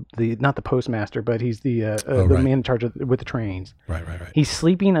not the postmaster, but he's the man in charge with the trains. Right. He's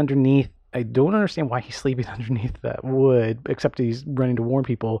sleeping underneath. I don't understand why he's sleeping underneath that wood, except he's running to warn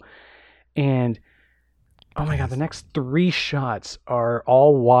people. And oh my God, the next 3 shots are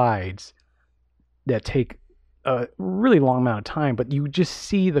all wides that take a really long amount of time, but you just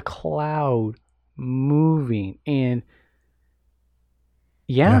see the cloud moving, and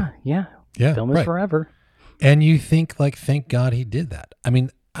yeah, film is forever. And you think like, thank God he did that. I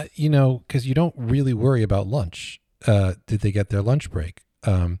mean, you know, because you don't really worry about lunch. Did they get their lunch break?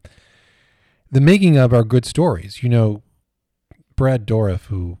 The making of are good stories. You know, Brad Dourif,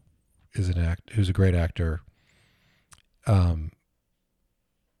 who is who's a great actor.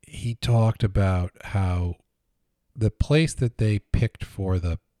 He talked about how the place that they picked for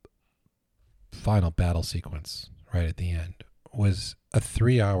the final battle sequence right at the end was a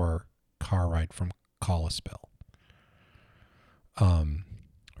 3-hour car ride from Kalispell.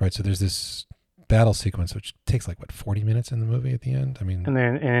 Right. So there's this battle sequence, which takes like 40 minutes in the movie at the end. I mean, and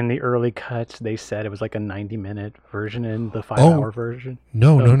then in the early cuts, they said it was like a 90-minute version in the 5-hour version.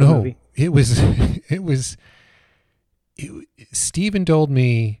 No. It was, Steven told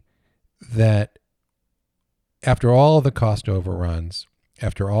me that after all the cost overruns,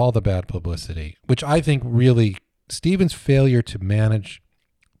 after all the bad publicity, which I think really Steven's failure to manage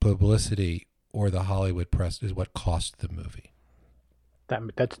publicity or the Hollywood press is what cost the movie.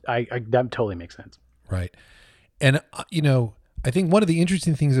 That totally makes sense. Right. And, you know, I think one of the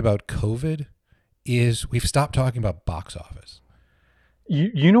interesting things about COVID is we've stopped talking about box office.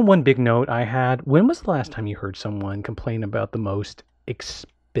 You know, one big note I had, when was the last time you heard someone complain about the most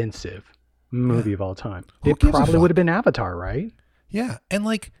expensive movie of all time? It probably would have been Avatar, right? Yeah. And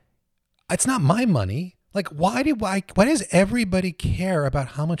like, it's not my money. Like, why does everybody care about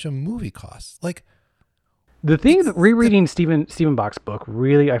how much a movie costs? Like, the thing that rereading Stephen Bach's book,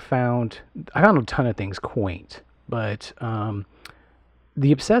 really, I found a ton of things quaint, but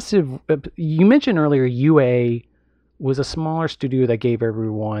the obsessive, you mentioned earlier, UA was a smaller studio that gave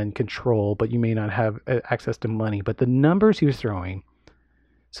everyone control, but you may not have access to money. But the numbers he was throwing,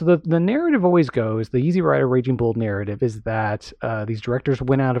 so the narrative always goes, the Easy Rider Raging Bull narrative is that these directors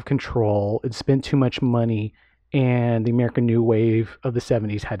went out of control and spent too much money, and the American New Wave of the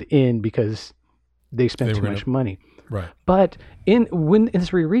 70s had to end because they spent too much money. Right. But in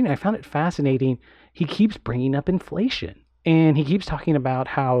this rereading, I found it fascinating. He keeps bringing up inflation, and he keeps talking about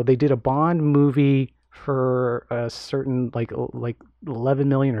how they did a Bond movie for a certain like 11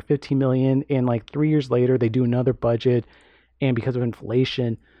 million or 15 million, and like 3 years later they do another budget, and because of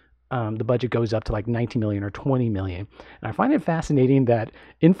inflation, the budget goes up to like 19 million or 20 million. And I find it fascinating that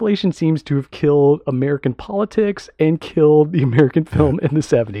inflation seems to have killed American politics and killed the American film in the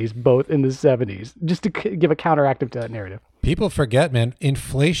 70s, both in the 70s, just to give a counteractive to that narrative. People forget, man,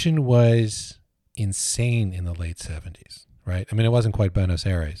 inflation was insane in the late 70s, right? I mean, it wasn't quite Buenos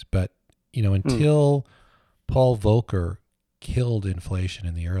Aires, but, until Paul Volcker killed inflation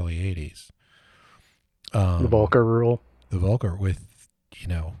in the early 80s. The Volcker rule. The Volcker with,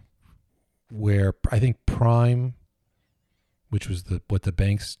 where I think prime, which was what the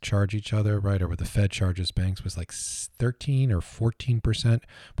banks charge each other, right? Or what the Fed charges banks, was like 13 or 14%,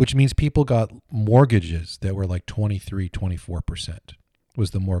 which means people got mortgages that were like 23, 24%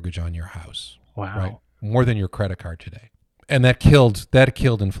 was the mortgage on your house. Wow. Right? More than your credit card today. And that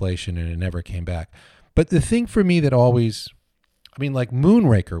killed inflation, and it never came back. But the thing for me that always, like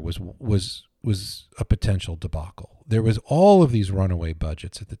Moonraker was a potential debacle. There was all of these runaway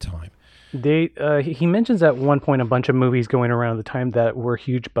budgets at the time. He mentions at one point a bunch of movies going around at the time that were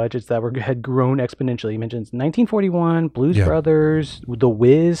huge budgets that had grown exponentially. He mentions 1941, Blues Brothers, The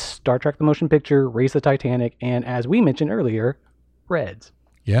Wiz, Star Trek the Motion Picture, Race the Titanic, and as we mentioned earlier, Reds.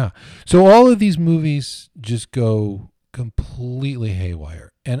 Yeah. So all of these movies just go completely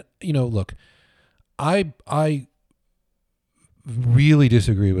haywire. And, look, I really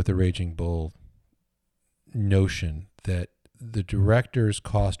disagree with the Raging Bull notion that the director's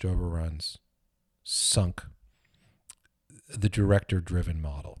cost overruns sunk the director-driven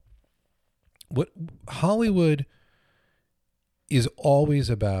model. What Hollywood is always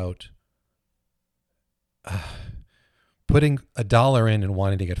about putting $1 in and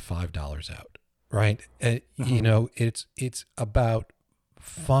wanting to get $5 out, right? It's about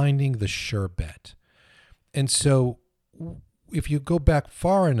finding the sure bet. And so if you go back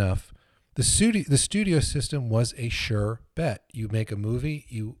far enough, the studio system was a sure bet. You make a movie,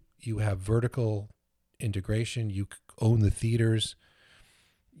 you have vertical integration, you own the theaters,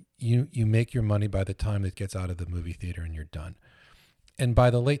 you make your money by the time it gets out of the movie theater and you're done. And by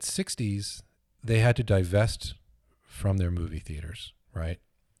the late 60s, they had to divest from their movie theaters, right?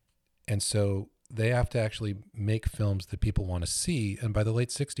 And so they have to actually make films that people want to see. And by the late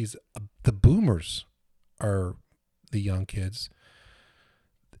 60s, the boomers are the young kids,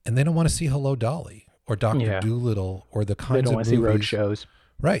 and they don't want to see Hello, Dolly or Dr. Dolittle or the kinds of movies. They don't want to see road shows.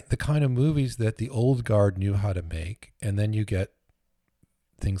 Right. The kind of movies that the old guard knew how to make. And then you get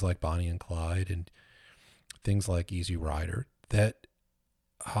things like Bonnie and Clyde and things like Easy Rider that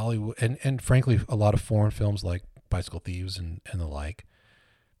Hollywood, and frankly, a lot of foreign films like Bicycle Thieves and the like,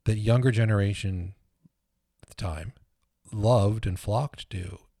 that younger generation at the time loved and flocked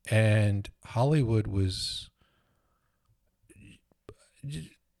to. And Hollywood was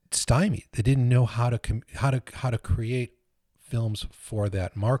stymied. They didn't know how to create films for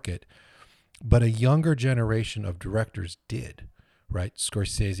that market, but a younger generation of directors did, right?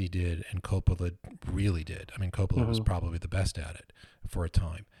 Scorsese did, and Coppola really did. I mean, Coppola was probably the best at it for a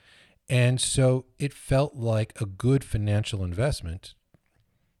time. And so it felt like a good financial investment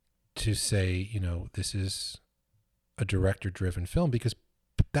to say, this is a director-driven film, because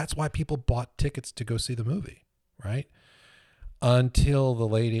that's why people bought tickets to go see the movie, right? Until the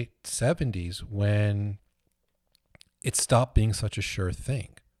late 70s, when it stopped being such a sure thing,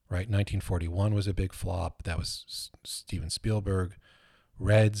 right? 1941 was a big flop. That was Steven Spielberg.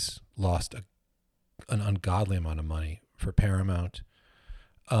 Reds lost an ungodly amount of money for Paramount.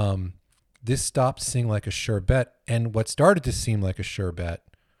 This stopped seeming like a sure bet. And what started to seem like a sure bet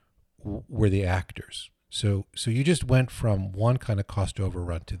were the actors. So you just went from one kind of cost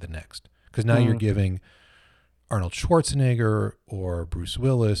overrun to the next, because now you're giving Arnold Schwarzenegger or Bruce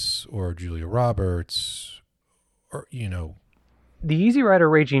Willis or Julia Roberts, or The Easy Rider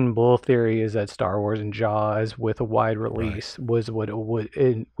Raging Bull theory is that Star Wars and Jaws, with a wide release, was what it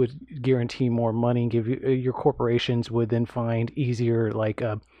would guarantee more money and give you, your corporations would then find easier, like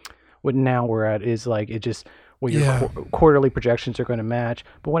what now we're at is like it just what your quarterly projections are going to match.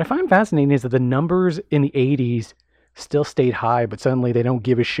 But what I find fascinating is that the numbers in the 80s still stayed high, but suddenly they don't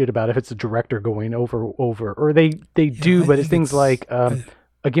give a shit about if it's a director going over, or they do, but it's things like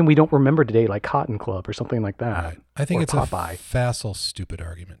again, we don't remember today, like Cotton Club or something like that. Right. I think it's Popeye. A facile, stupid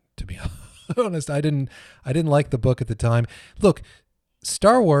argument, to be honest. I didn't like the book at the time. Look,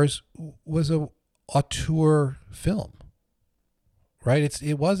 Star Wars was a auteur film, right?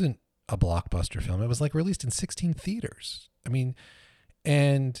 It wasn't a blockbuster film. It was like released in 16 theaters. I mean,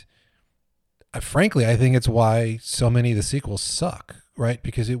 and frankly, I think it's why so many of the sequels suck. right?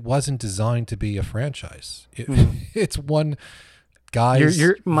 Because it wasn't designed to be a franchise. Mhm. It's one guy's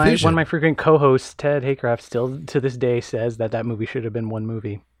You're one vision. of my frequent co-hosts, Ted Haycraft, still to this day says that movie should have been one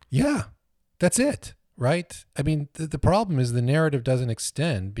movie. Yeah, that's it, right? I mean, the problem is the narrative doesn't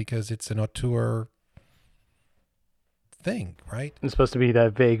extend because it's an auteur thing, right? It's supposed to be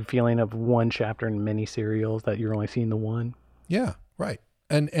that vague feeling of one chapter in many serials that you're only seeing the one. Yeah, right.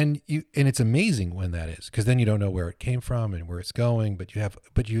 And it's amazing when that is, because then you don't know where it came from and where it's going, but you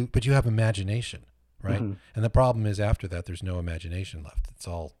have imagination, right? Mhm. And the problem is after that, there's no imagination left. It's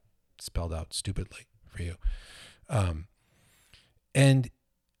all spelled out stupidly for you. And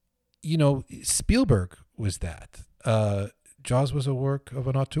you know, Spielberg was that. Jaws was a work of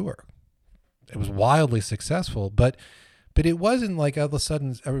an auteur. It was wildly successful, but it wasn't like all of a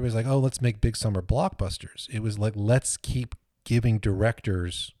sudden everybody's like, oh, let's make big summer blockbusters. It was like, let's keep giving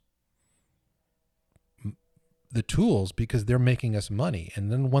directors the tools because they're making us money.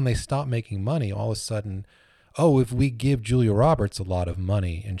 And then when they stop making money, all of a sudden, oh, if we give Julia Roberts a lot of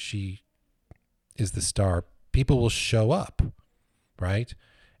money and she is the star, people will show up, right?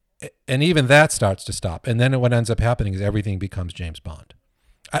 And even that starts to stop. And then what ends up happening is everything becomes James Bond.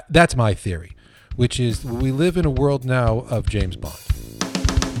 That's my theory, which is we live in a world now of James Bond.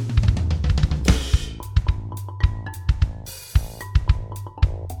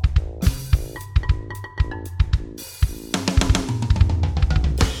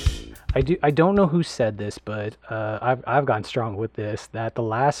 I don't know who said this, but I've gone strong with this, that the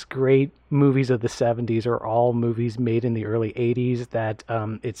last great movies of the 70s are all movies made in the early 80s, that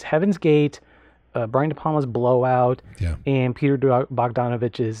it's Heaven's Gate, Brian De Palma's Blowout, Yeah. and Peter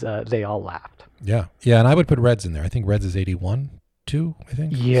Bogdanovich's They All Laughed. Yeah. Yeah. And I would put Reds in there. I think Reds is 81 too, I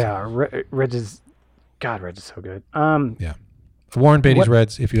think. Yeah, Reds is so good. Yeah. Warren Beatty's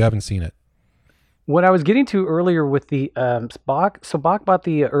Reds, if you haven't seen it. What I was getting to earlier with the Bach, so Bach bought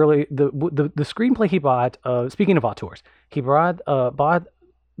the screenplay he bought. Speaking of auteurs, he bought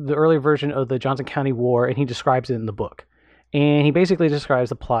the earlier version of the Johnson County War, and he describes it in the book. And he basically describes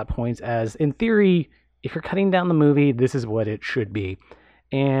the plot points as, in theory, if you're cutting down the movie, this is what it should be.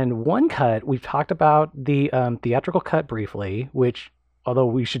 And one cut, we've talked about the theatrical cut briefly, which, although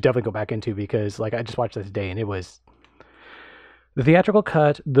we should definitely go back into, because like I just watched this today and it was the theatrical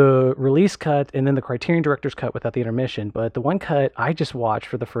cut, the release cut, and then the Criterion Director's cut without the intermission. But the one cut I just watched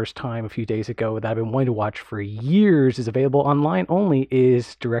for the first time a few days ago that I've been wanting to watch for years, is available online only,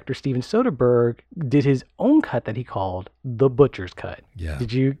 is director Steven Soderbergh did his own cut that he called The Butcher's Cut. Yeah.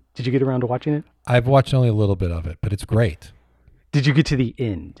 Did you get around to watching it? I've watched only a little bit of it, but it's great. Did you get to the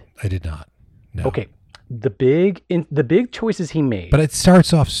end? I did not. No. Okay. The big choices he made. But it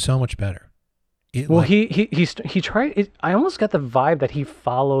starts off so much better. Well, he tried it. I almost got the vibe that he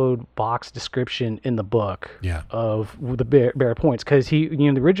followed Bach's description in the book of the bare points, because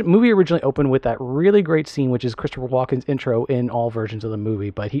the movie originally opened with that really great scene, which is Christopher Walken's intro in all versions of the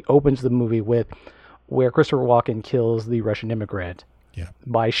movie. But he opens the movie with where Christopher Walken kills the Russian immigrant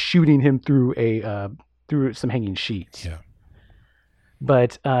by shooting him through through some hanging sheets. Yeah.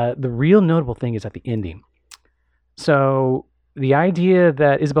 But the real notable thing is at the ending. So the idea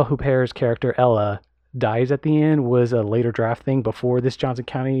that Isabelle Huppert's character Ella dies at the end was a later draft thing before this Johnson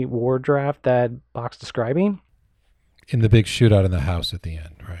County War draft that Bach's describing. In the big shootout in the house at the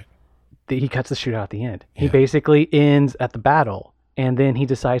end, right? He cuts the shootout at the end. He basically ends at the battle, and then he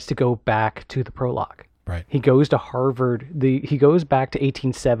decides to go back to the prologue. Right. He goes to Harvard. He goes back to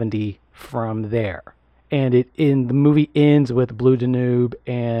 1870 from there. And the movie ends with Blue Danube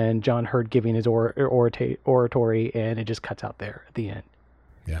and John Hurt giving his oratory, and it just cuts out there at the end.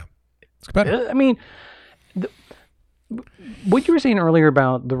 Yeah, it's better. I mean, what you were saying earlier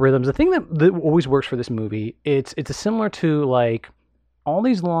about the rhythms, the thing that always works for this movie, it's similar to like all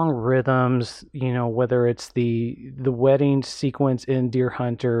these long rhythms. You know, whether it's the wedding sequence in Deer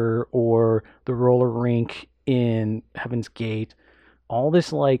Hunter or the roller rink in Heaven's Gate, all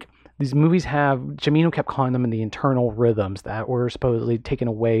this like. These movies have, Cimino kept calling them in the internal rhythms that were supposedly taken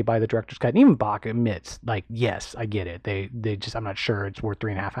away by the director's cut. And even Bach admits, like, yes, I get it. They just, I'm not sure it's worth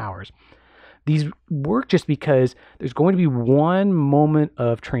 3.5 hours. These work just because there's going to be one moment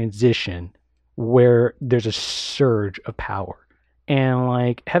of transition where there's a surge of power. And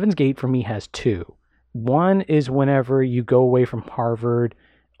like Heaven's Gate for me has two. One is whenever you go away from Harvard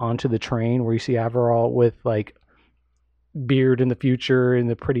onto the train where you see Averell with like beard in the future in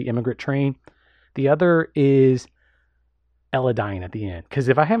the pretty immigrant train. The other is Ella dying at the end. Because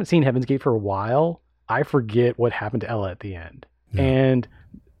if I haven't seen Heaven's Gate for a while, I forget what happened to Ella at the end. Yeah. And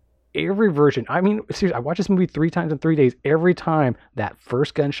every version, I mean, seriously, I watched this movie 3 times in 3 days. Every time that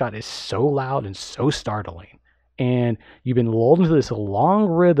first gunshot is so loud and so startling. and you've been lulled into this long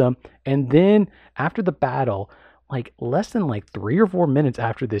rhythm, and then after the battle, like less than like 3 or 4 minutes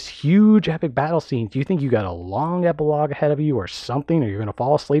after this huge epic battle scene, do you think you got a long epilogue ahead of you or something, or you're gonna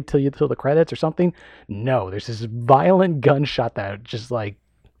fall asleep till the credits or something? No, there's this violent gunshot that just like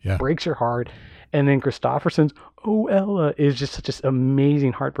breaks your heart. And then Christopherson's "Oh Ella" is just such an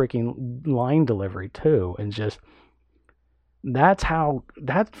amazing, heartbreaking line delivery too, and just that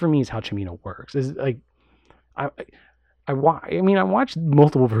for me is how Cimino works. Is like I watched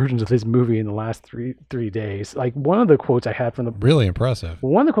multiple versions of this movie in the last three days. Like one of the quotes I had from the really impressive.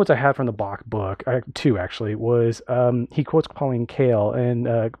 One of the quotes I had from the Bach book, two actually, was he quotes Pauline Kael, and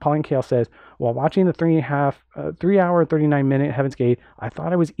Pauline Kael says, "While watching the 3 hour 39-minute Heaven's Gate, I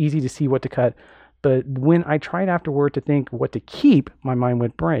thought it was easy to see what to cut, but when I tried afterward to think what to keep, my mind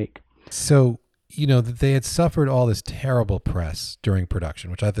would break." So they had suffered all this terrible press during production,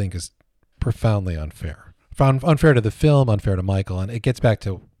 which I think is profoundly unfair. Unfair to the film, unfair to Michael, and it gets back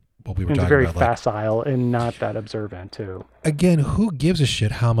to what we were talking very about. Very facile and not that observant too. Again, who gives a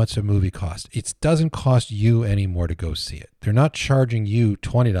shit how much a movie costs? It doesn't cost you anymore to go see it. They're not charging you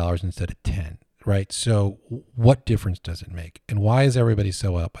 $20 instead of $10, right? So what difference does it make? And why is everybody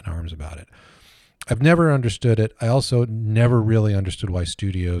so up in arms about it? I've never understood it. I also never really understood why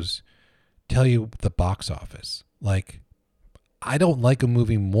studios tell you the box office. Like, I don't like a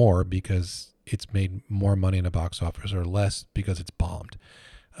movie more because it's made more money in a box office or less because it's bombed.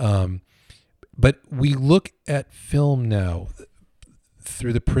 But we look at film now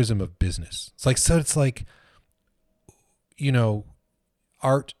through the prism of business. It's like,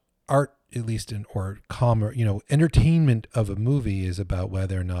 art, at least or commerce, entertainment of a movie is about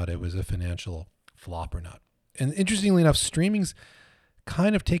whether or not it was a financial flop or not. And interestingly enough, streaming's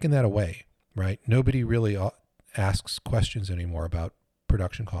kind of taken that away, right? Nobody really asks questions anymore about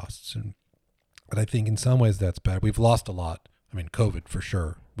production costs. But I think in some ways that's bad. We've lost a lot. I mean, COVID for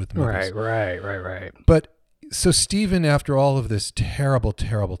sure with movies. Right. But so Steven, after all of this terrible,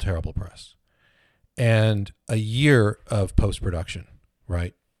 terrible, terrible press and a year of post-production,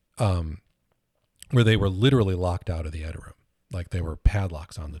 right, where they were literally locked out of the edit room. Like they were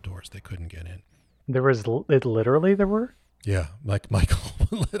padlocks on the doors. They couldn't get in. There were? Yeah, like Michael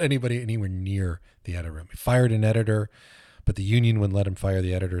wouldn't let anybody anywhere near the edit room. He fired an editor, but the union wouldn't let him fire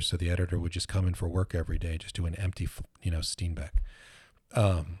the editor, so the editor would just come in for work every day, just do an empty, Steenbeck.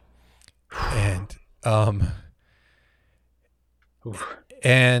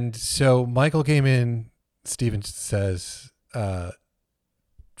 And so Michael came in, Steven says, for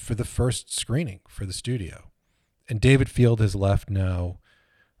the first screening for the studio. And David Field has left now.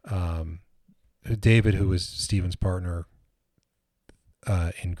 David, who was Steven's partner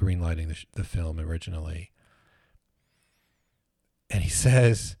in greenlighting the film originally. And he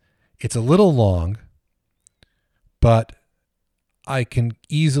says, it's a little long, but I can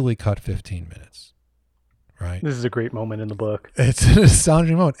easily cut 15 minutes, right? This is a great moment in the book. It's an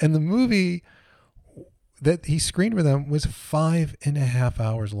astonishing moment. And the movie that he screened for them was 5.5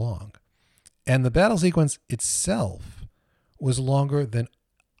 hours long. And the battle sequence itself was longer than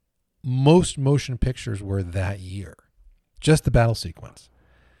most motion pictures were that year. Just the battle sequence.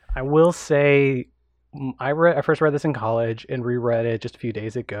 I will say, I first read this in college and reread it just a few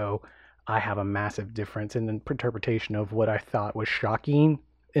days ago. I have a massive difference in the interpretation of what I thought was shocking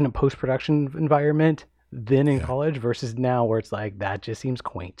in a post-production environment then in college versus now, where it's like, that just seems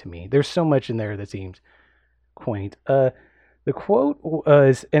quaint to me. There's so much in there that seems quaint. The quote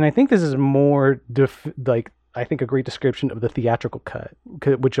was, and I think this is more I think a great description of the theatrical cut,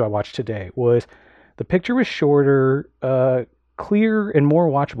 which I watched today, was the picture was shorter, clear, and more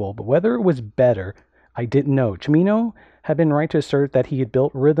watchable, but whether it was better, I didn't know. Cimino had been right to assert that he had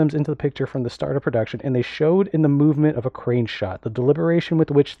built rhythms into the picture from the start of production, and they showed in the movement of a crane shot, the deliberation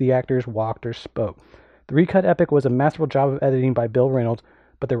with which the actors walked or spoke. The recut epic was a masterful job of editing by Bill Reynolds,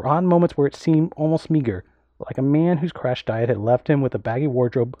 but there were odd moments where it seemed almost meager, like a man whose crash diet had left him with a baggy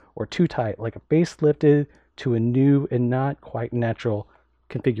wardrobe or too tight, like a face lifted to a new and not quite natural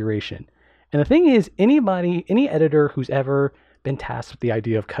configuration. And the thing is, any editor who's ever been tasked with the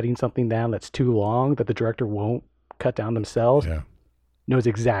idea of cutting something down that's too long that the director won't cut down themselves knows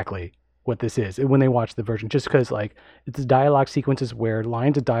exactly what this is when they watch the version, just because like it's dialogue sequences where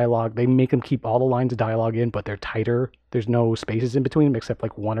lines of dialogue, they make them keep all the lines of dialogue in, but they're tighter. There's no spaces in between them except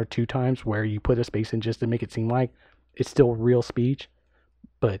like one or two times where you put a space in just to make it seem like it's still real speech.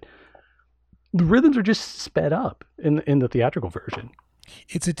 But the rhythms are just sped up in the theatrical version.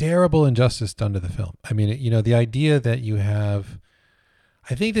 It's a terrible injustice done to the film. I mean, the idea that you have,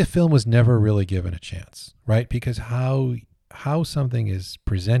 I think the film was never really given a chance, right? Because how something is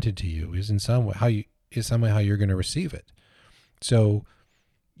presented to you is in some way is somehow how you're going to receive it. So,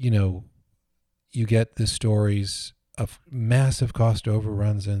 you get the stories of massive cost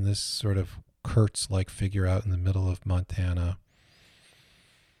overruns and this sort of Kurtz-like figure out in the middle of Montana.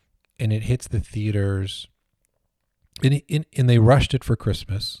 And it hits the theaters. And they rushed it for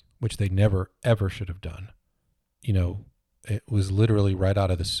Christmas, which they never, ever should have done. It was literally right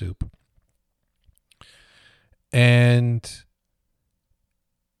out of the soup. And,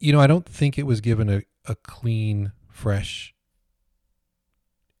 I don't think it was given a clean, fresh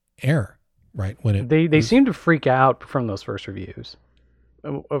air, right? When they seem to freak out from those first reviews,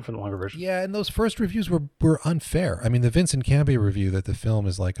 from the longer version. Yeah, and those first reviews were unfair. I mean, the Vincent Canby review that the film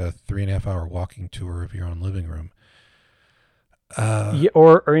is like a 3.5 hour walking tour of your own living room.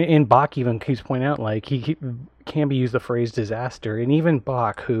 Or in Bach even keeps pointing out, like, Canby used the phrase disaster, and even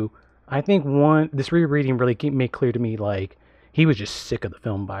Bach, who I think this rereading really made clear to me, like, he was just sick of the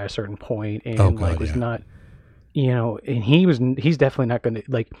film by a certain point, and was not, and he's definitely not going to,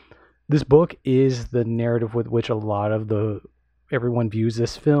 like, this book is the narrative with which a lot of everyone views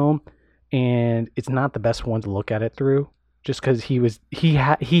this film, and it's not the best one to look at it through, just because he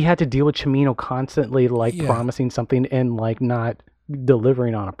had to deal with Cimino constantly, like, promising something and, like, not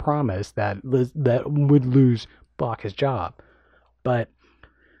delivering on a promise that would lose Bach his job. But,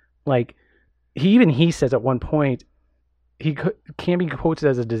 like, he says at one point, Canby quotes it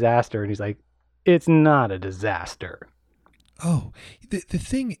as a disaster, and he's like, it's not a disaster. Oh, the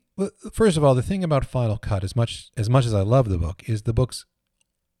thing, first of all, the thing about Final Cut, as much as I love the book, is the book's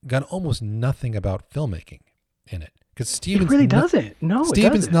got almost nothing about filmmaking in it. Because Stevens really doesn't. No,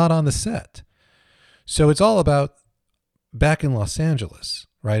 Stevens not on the set. So it's all about back in Los Angeles,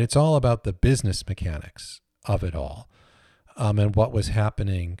 right? It's all about the business mechanics of it all, and what was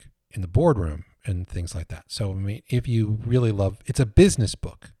happening in the boardroom and things like that. So, I mean, if you really love, it's a business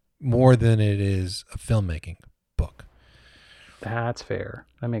book more than it is a filmmaking book. That's fair.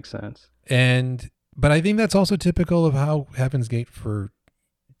 That makes sense. But I think that's also typical of how Heaven's Gate for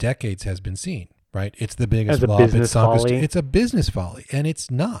decades has been seen, right? It's the biggest flop. It's a business folly, and it's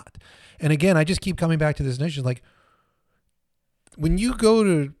not. And again, I just keep coming back to this notion, like, when you go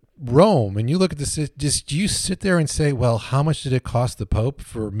to Rome and you look at this, do you sit there and say, well, how much did it cost the Pope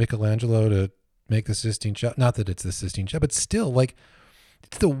for Michelangelo to make the Sistine Chapel? Not that it's the Sistine Chapel, but still, like,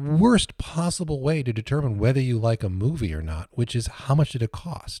 it's the worst possible way to determine whether you like a movie or not, which is how much did it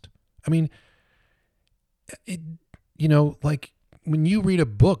cost? I mean, like, when you read a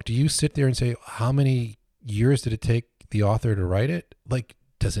book, do you sit there and say, how many years did it take the author to write it? Like,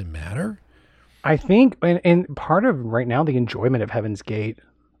 does it matter? I think, and part of right now the enjoyment of Heaven's Gate,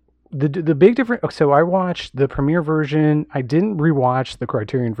 the big difference. So I watched the premiere version. I didn't rewatch the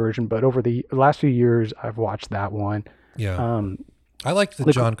Criterion version, but over the last few years, I've watched that one. Yeah. I liked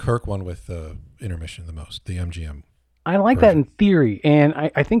the John Kirk one with the intermission the most, the MGM. I like that in theory, and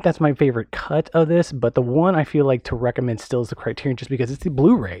I think that's my favorite cut of this, but the one I feel like to recommend still is the Criterion, just because it's the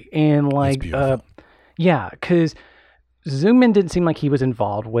Blu-ray, and, like, because Zugman didn't seem like he was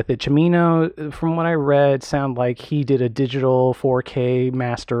involved with it. Cimino, from what I read, sounded like he did a digital 4K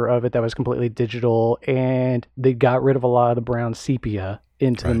master of it that was completely digital, and they got rid of a lot of the brown sepia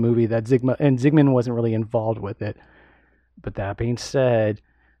into the movie that Zygmunt wasn't really involved with it. But that being said,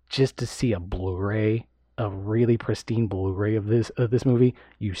 just to see a Blu-ray, a really pristine Blu-ray of this movie,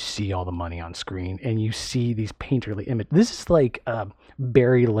 you see all the money on screen, and you see these painterly images. This is like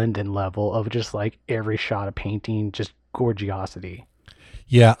Barry Lyndon level of just, like, every shot of painting, just gorgeosity.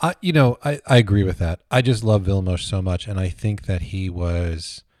 Yeah, I agree with that. I just love Vilmos so much, and I think that he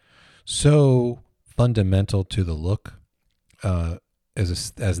was so fundamental to the look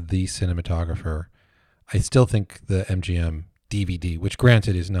as the cinematographer. I still think the MGM DVD, which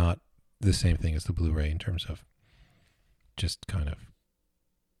granted is not the same thing as the Blu-ray in terms of just kind of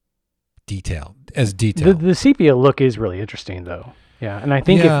detail. The sepia look is really interesting, though. Yeah, and I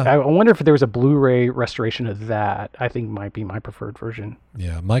think I wonder if there was a Blu-ray restoration of that. I think might be my preferred version.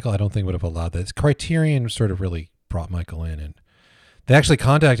 Yeah, Michael, I don't think would have allowed that. Criterion sort of really brought Michael in, and they actually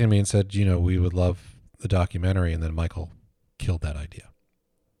contacted me and said, we would love the documentary, and then Michael killed that idea.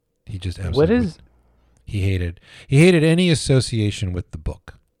 He just absolutely. He hated any association with the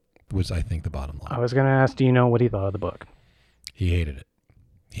book, was, I think, the bottom line. I was going to ask, do you know what he thought of the book? He hated it.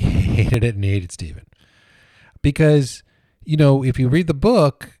 He hated it and hated Stephen. Because, if you read the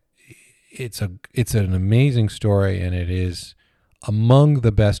book, it's an amazing story, and it is among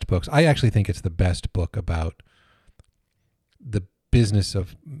the best books. I actually think it's the best book about the business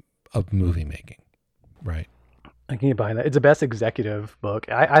of movie making, right? I can get behind that. It's the best executive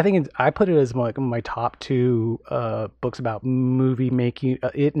book. I think I put it as my top two books about movie making.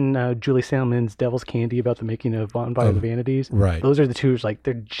 It and Julie Salmon's Devil's Candy about the making of Bonfire of the Vanities. Right. Those are the two. Like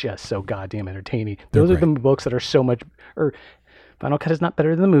they're just so goddamn entertaining. They're Those are great. the books that are so much. Or Final Cut is not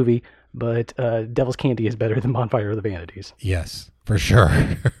better than the movie, but Devil's Candy is better than Bonfire of the Vanities. Yes, for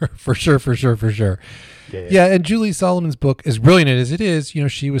sure. For sure. Yeah. Yeah, and Julie Solomon's book, as brilliant as it is,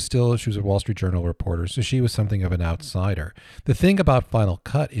 she was a Wall Street Journal reporter, so she was something of an outsider. The thing about Final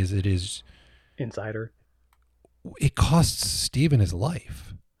Cut is it is Insider. It costs Stephen his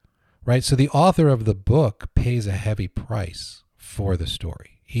life, right? So the author of the book pays a heavy price for the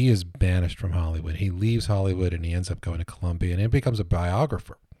story. He is banished from Hollywood. He leaves Hollywood and he ends up going to Columbia and it becomes a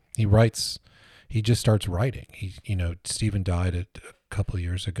biographer. He just starts writing. Stephen died a couple of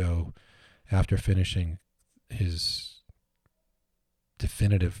years ago after finishing his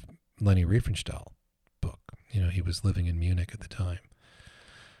definitive Leni Riefenstahl book. He was living in Munich at the time.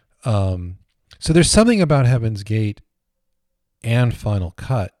 So there's something about Heaven's Gate and Final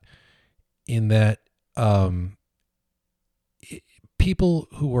Cut in that people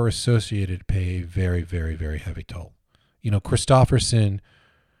who are associated pay a very, very, very heavy toll. Christopherson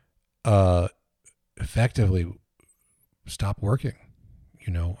effectively stopped working.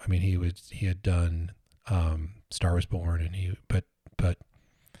 He had done Star Was Born, and but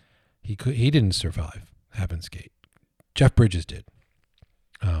he didn't survive Heaven's Gate. Jeff Bridges did,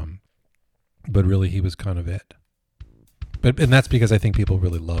 but really he was kind of it. And that's because I think people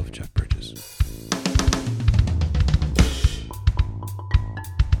really love Jeff Bridges.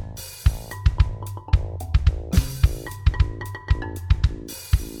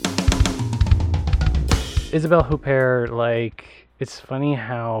 Isabelle Huppert, it's funny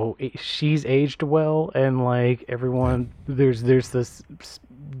how she's aged well, and everyone, there's this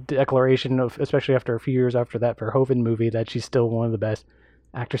declaration of, especially after a few years after that Verhoeven movie, that she's still one of the best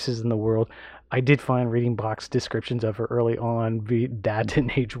actresses in the world. I did find reading box descriptions of her early on, that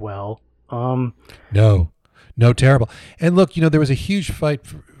didn't age well. No, terrible. And look, there was a huge fight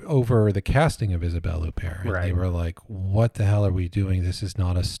over the casting of Isabelle Huppert. Right. They were like, what the hell are we doing? This is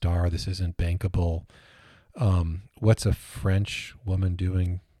not a star. This isn't bankable. What's a French woman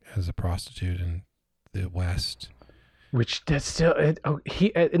doing as a prostitute in the West? Which that's still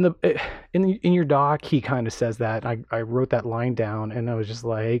in your doc, he kind of says that. I wrote that line down, and I was just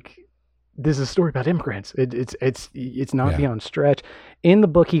like, this is a story about immigrants. It's not beyond stretch. In the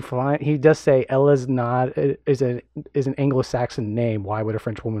book, he does say Ella's is an Anglo-Saxon name. Why would a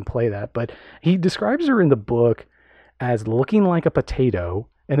French woman play that? But he describes her in the book as looking like a potato.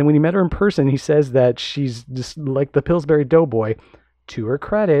 And then when he met her in person, he says that she's just like the Pillsbury Doughboy. To her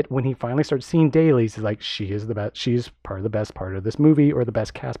credit, when he finally starts seeing dailies, he's like, she is the best. She's part of the best part of this movie, or the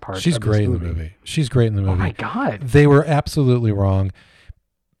best cast part. She's great in the movie. She's great in the movie. Oh my God. They were absolutely wrong.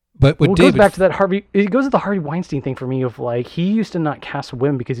 But it goes back to that it goes to the Harvey Weinstein thing for me of he used to not cast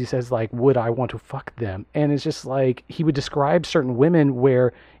women because he says would I want to fuck them? And it's just he would describe certain women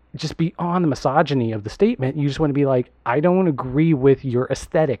where just beyond the misogyny of the statement, you just want to be like, I don't agree with your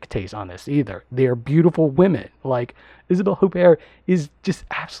aesthetic taste on this either. They're beautiful women. Isabelle Huppert is just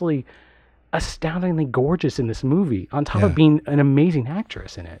absolutely astoundingly gorgeous in this movie, on top of being an amazing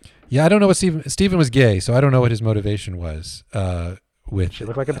actress in it. Yeah, I don't know what Stephen was gay, so I don't know what his motivation was. She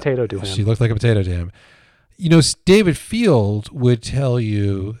looked like a potato to him. She looked like a potato to him. David Field would tell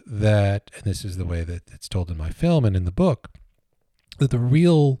you that, and this is the way that it's told in my film and in the book, that the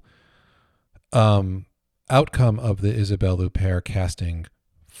real outcome of the Isabelle Huppert casting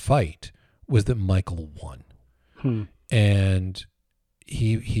fight was that Michael won. And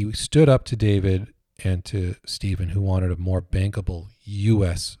he stood up to David and to Stephen, who wanted a more bankable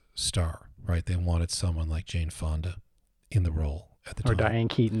U.S. star, right? They wanted someone like Jane Fonda in the role at the time. Or Diane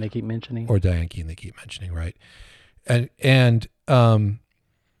Keaton, they keep mentioning. Right? And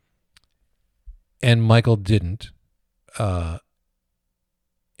Michael didn't, and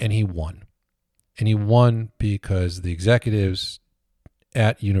he won. And he won because the executives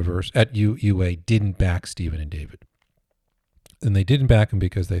at UA didn't back Stephen and David. And they didn't back him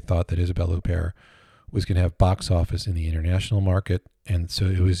because they thought that Isabelle Huppert was going to have box office in the international market. And so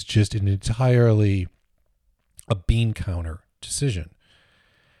it was just an entirely a bean counter decision.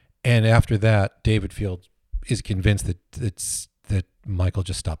 And after that, David Field is convinced that Michael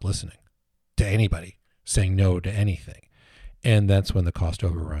just stopped listening to anybody, saying no to anything. And that's when the cost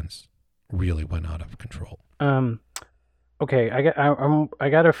overruns really went out of control. Okay, I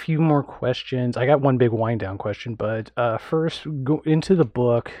got a few more questions. I got one big wind down question, but first, go into the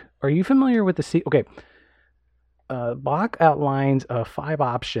book. Are you familiar with the Okay, Bach outlines 5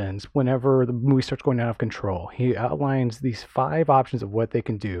 options whenever the movie starts going out of control. He outlines these 5 options of what they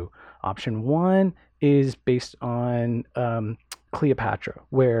can do. Option 1 is based on Cleopatra,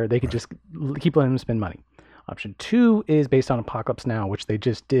 where they could just keep letting them spend money. Option 2 is based on Apocalypse Now, which they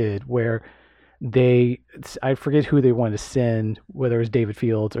just did, where I forget who they wanted to send, whether it was David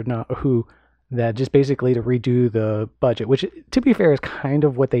Fields or not, who, that just basically to redo the budget, which, to be fair, is kind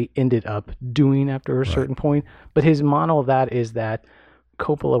of what they ended up doing after a certain point. But his model of that is that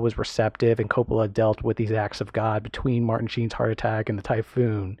Coppola was receptive, and Coppola dealt with these acts of God between Martin Sheen's heart attack and the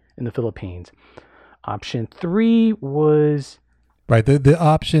typhoon in the Philippines. Option 3 was... Right. The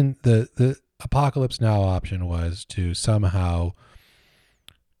option, the Apocalypse Now option was to somehow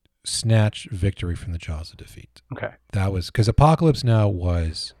snatch victory from the jaws of defeat. Okay. That was because Apocalypse Now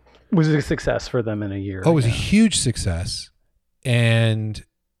was a success for them in a year. Oh, it was a huge success. And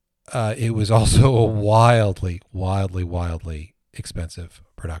it was also a wildly, wildly, wildly expensive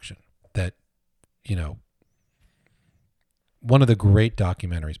production that, one of the great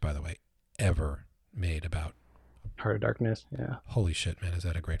documentaries, by the way, ever made about Heart of Darkness. Yeah. Holy shit, man. Is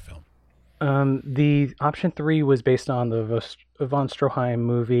that a great film? The option 3 was based on the von Stroheim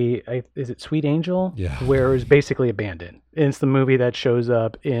movie. Is it Sweet Angel? Yeah. Where it was basically abandoned. And it's the movie that shows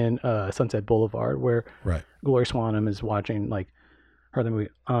up in Sunset Boulevard, where Gloria Swanson is watching her the movie.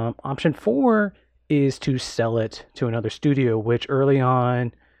 Option 4 is to sell it to another studio, which early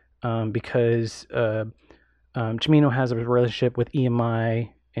on, because Cimino has a relationship with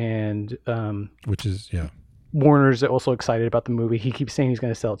EMI and which is Warner's also excited about the movie. He keeps saying he's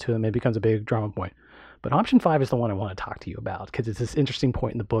going to sell it to them. It becomes a big drama point. But option 5 is the one I want to talk to you about, because it's this interesting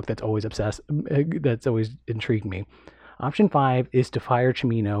point in the book that's always intrigued me. Option 5 is to fire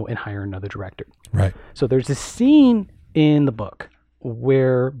Cimino and hire another director. Right. So there's this scene in the book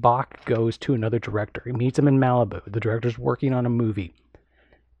where Bach goes to another director. He meets him in Malibu. The director's working on a movie.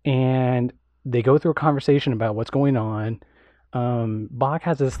 And they go through a conversation about what's going on. Bach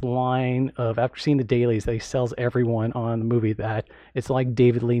has this line of, after seeing the dailies, that he sells everyone on the movie that it's like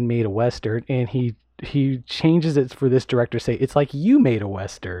David Lean made a Western, and he changes it for this director to say, it's like you made a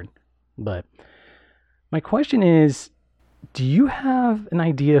Western. But my question is, do you have an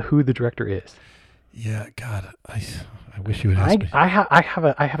idea who the director is? Yeah, God, I wish you would ask me. I have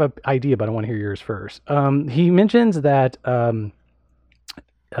an idea, but I want to hear yours first. He mentions that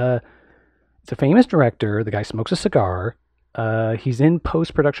it's a famous director. The guy smokes a cigar. He's in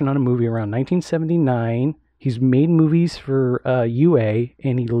post-production on a movie around 1979. He's made movies for UA,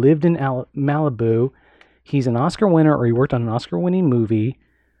 and he lived in Malibu. He's an Oscar winner, or he worked on an Oscar-winning movie.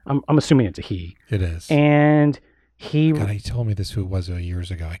 I'm assuming it's a he. It is. And he... God, he told me this who it was years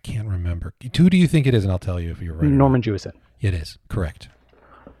ago. I can't remember. Who do you think it is? And I'll tell you if you're right. Norman Jewison. It is. Correct.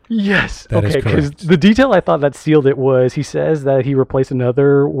 Yes. That okay, is correct. Because the detail I thought that sealed it was he says that he replaced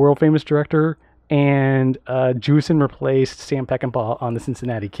another world-famous director, and Jewison replaced Sam Peckinpah on The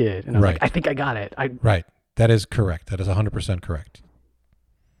Cincinnati Kid. And I was like, I think I got it. Right. That is correct. That is 100% correct.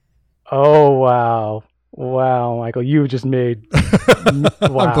 Oh, wow. Wow, Michael, you just made... Wow.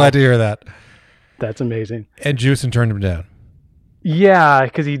 I'm glad to hear that. That's amazing. And Jewison turned him down. Yeah,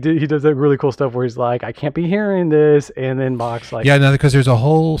 because he does that really cool stuff where he's like, I can't be hearing this. And then Bach's like... Yeah, no, because there's a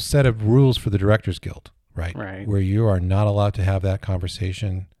whole set of rules for the Directors Guild, right? Right. Where you are not allowed to have that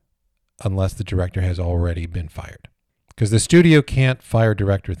conversation unless the director has already been fired. Because the studio can't fire a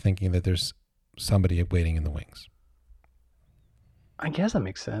director thinking that there's somebody waiting in the wings. I guess that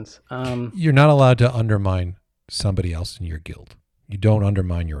makes sense. You're not allowed to undermine somebody else in your guild. You don't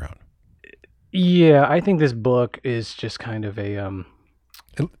undermine your own. Yeah, I think this book is just kind of a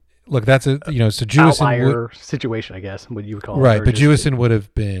look. That's so Jewison outlier situation, I guess, what you would call it. Right, but Jewison would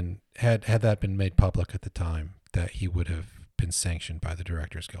have been had that been made public at the time, that he would have been sanctioned by the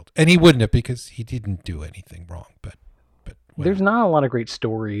Directors Guild, and he wouldn't have, because he didn't do anything wrong. But there's not a lot of great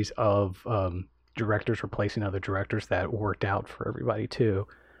stories of directors replacing other directors that worked out for everybody too.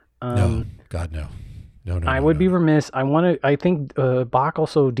 No, God, no. No, I would be remiss. I think Bach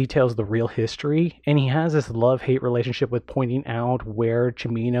also details the real history, and he has this love-hate relationship with pointing out where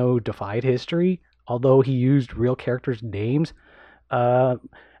Cimino defied history, although he used real characters' names.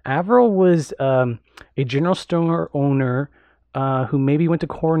 Averill was a general store owner who maybe went to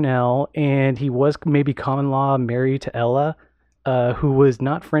Cornell, and he was maybe common law married to Ella, who was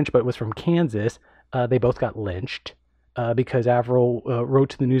not French but was from Kansas. They both got lynched. Because Averill wrote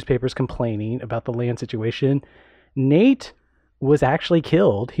to the newspapers complaining about the land situation. Nate was actually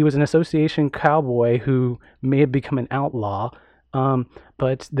killed. He was an association cowboy who may have become an outlaw.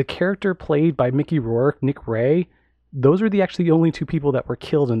 But the character played by Mickey Rourke, Nick Ray, those are actually the only two people that were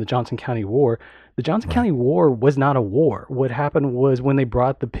killed in the Johnson County War. The Johnson County War was not a war. What happened was when they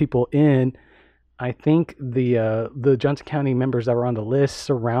brought the people in, I think the Johnson County members that were on the list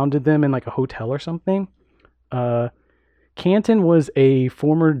surrounded them in like a hotel or something. Canton was a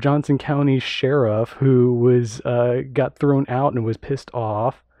former Johnson County sheriff who was got thrown out and was pissed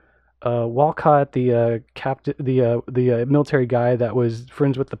off. Walcott, the captain, the military guy that was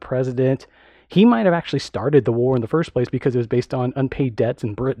friends with the president, he might have actually started the war in the first place because it was based on unpaid debts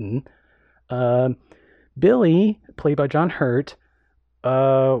in Britain. Billy, played by John Hurt,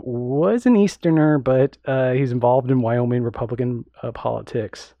 was an Easterner, but he's involved in Wyoming Republican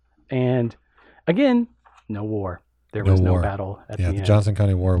politics. And again, no war. There was no battle at the end. The Johnson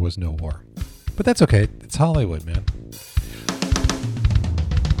County War was no war. But that's okay. It's Hollywood, man.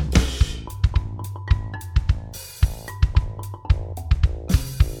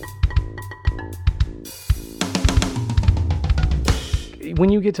 When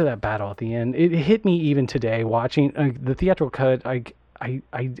you get to that battle at the end, it hit me even today watching the theatrical cut. I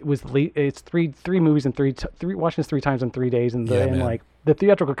was late. It's three movies and three watching this 3 times in 3 days, and like the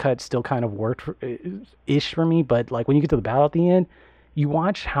theatrical cut still kind of worked ish for me. But like when you get to the battle at the end, you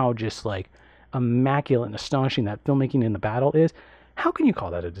watch how just like immaculate and astonishing that filmmaking in the battle is. How can you call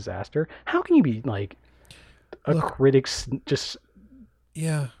that a disaster? How can you be like critic's just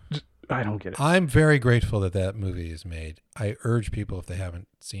I don't get it. I'm very grateful that that movie is made. I urge people, if they haven't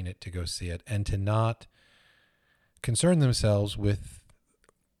seen it, to go see it and to not concern themselves with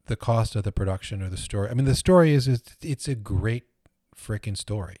the cost of the production or the story. I mean, the story is it's a great freaking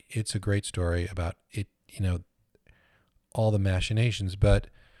story. It's a great story about it, all the machinations. But,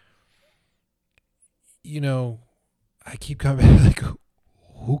 I keep coming back, like,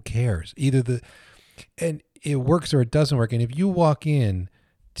 who cares? And it works or it doesn't work. And if you walk in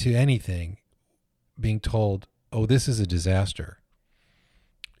to anything being told, oh, this is a disaster,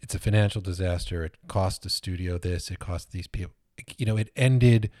 it's a financial disaster, it cost the studio this, it cost these people, it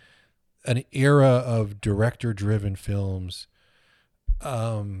ended an era of director-driven films.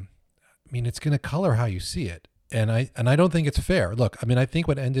 It's going to color how you see it. And I don't think it's fair. Look, I think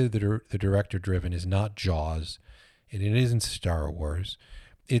what ended the director-driven is not Jaws, and it isn't Star Wars.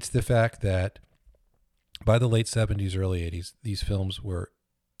 It's the fact that by the late 70s, early 80s, these films were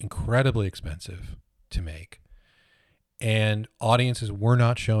incredibly expensive to make, and audiences were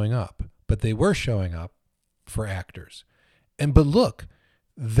not showing up, but they were showing up for actors. But look,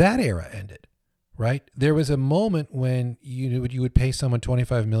 that era ended, right? There was a moment when you would pay someone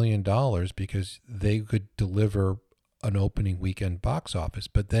 $25 million because they could deliver an opening weekend box office.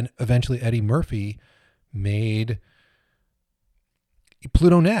 But then eventually Eddie Murphy made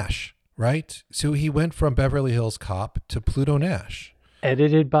Pluto Nash, right? So he went from Beverly Hills Cop to Pluto Nash.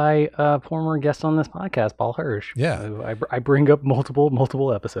 Edited by a former guest on this podcast, Paul Hirsch. Yeah. I bring up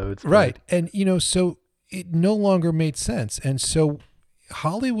multiple episodes. Right. And, so it no longer made sense. And so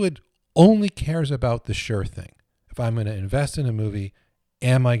Hollywood only cares about the sure thing. If I'm going to invest in a movie,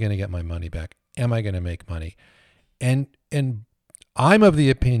 am I going to get my money back? Am I going to make money? And I'm of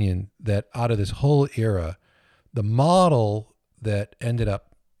the opinion that out of this whole era, the model that ended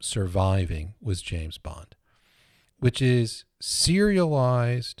up surviving was James Bond, which is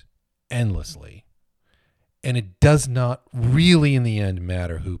serialized endlessly. And it does not really in the end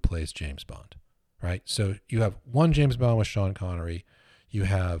matter who plays James Bond, right? So you have one James Bond with Sean Connery. You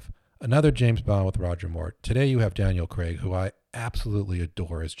have another James Bond with Roger Moore. Today you have Daniel Craig, who I absolutely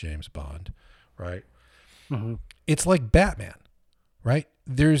adore as James Bond, right? Mm-hmm. It's like Batman, right?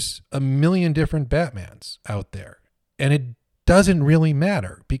 There's a million different Batmans out there. And it doesn't really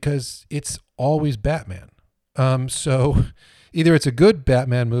matter because it's always Batman. So either it's a good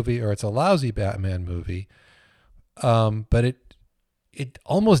Batman movie or it's a lousy Batman movie. But it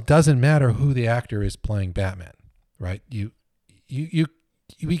almost doesn't matter who the actor is playing Batman, right?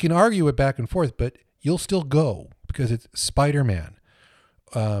 We can argue it back and forth, but you'll still go because it's Spider-Man,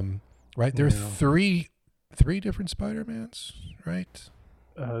 right? There are three different Spider-Mans, right?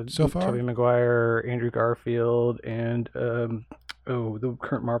 So far, Tobey Maguire, Andrew Garfield, and the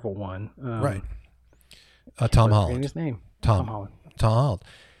current Marvel one, right? Tom Holland. His name. Tom Holland.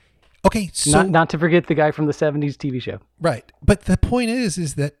 Okay, so not to forget the guy from the 70s TV show. Right. But the point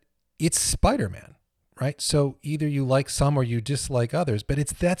is that it's Spider-Man, right? So either you like some or you dislike others, but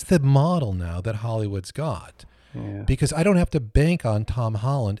that's the model now that Hollywood's got. Yeah. Because I don't have to bank on Tom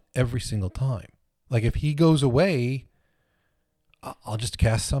Holland every single time. Like if he goes away, I'll just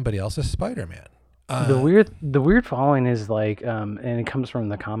cast somebody else as Spider-Man. The weird following is like, and it comes from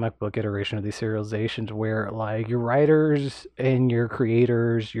the comic book iteration of these serializations where like your writers and your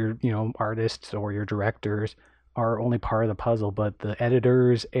creators, your artists or your directors are only part of the puzzle, but the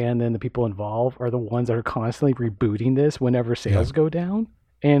editors and then the people involved are the ones that are constantly rebooting this whenever sales go down.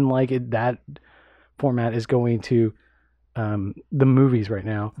 And like that format is going to the movies right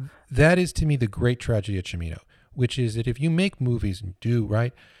now. That is to me the great tragedy at Cimino, which is that if you make movies and do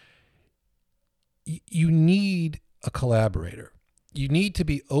right, you need a collaborator. You need to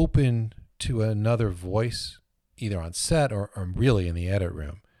be open to another voice, either on set or really in the edit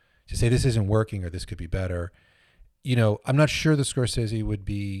room, to say this isn't working or this could be better. You know, I'm not sure the Scorsese would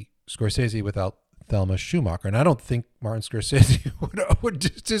be Scorsese without Thelma Schumacher, and I don't think Martin Scorsese would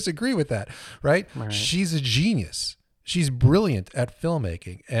disagree with that, right? She's a genius. She's brilliant at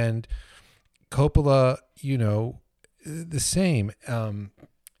filmmaking, and Coppola, you know, the same.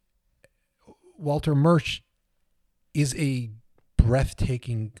 Walter Murch is a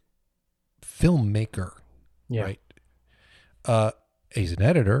breathtaking filmmaker, right? He's an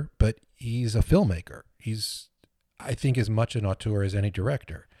editor, but he's a filmmaker. He's, I think, as much an auteur as any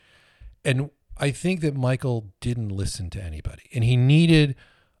director. And I think that Michael didn't listen to anybody. And he needed,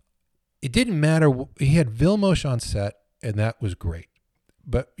 it didn't matter. He had Vilmos on set, and that was great.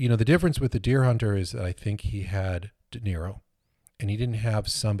 But, you know, the difference with The Deer Hunter is that I think he had De Niro, and he didn't have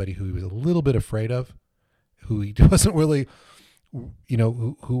somebody who he was a little bit afraid of, who he wasn't really, you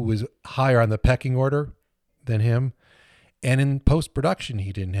know, who was higher on the pecking order than him. And in post-production,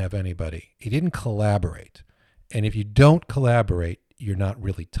 he didn't have anybody. He didn't collaborate. And if you don't collaborate, you're not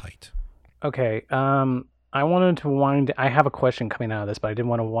really tight. Okay. I wanted to I have a question coming out of this, but I didn't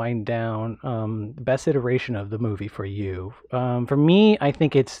want to wind down the best iteration of the movie for you. For me, I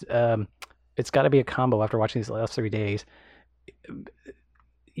think it's got to be a combo after watching these last 3 days.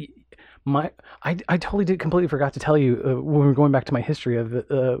 I totally completely forgot to tell you when we were going back to my history of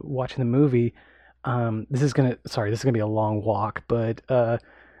watching the movie. This is gonna be a long walk, but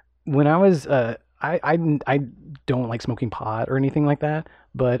when I was I don't like smoking pot or anything like that,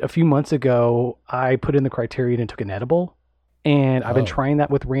 but a few months ago I put in the Criterion and took an edible, and I've been trying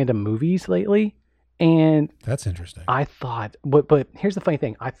that with random movies lately. And that's interesting. I thought, but here's the funny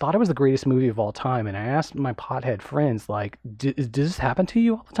thing. I thought it was the greatest movie of all time. And I asked my pothead friends, like, does this happen to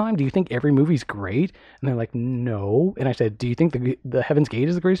you all the time? Do you think every movie's great? And they're like, no. And I said, do you think the Heaven's Gate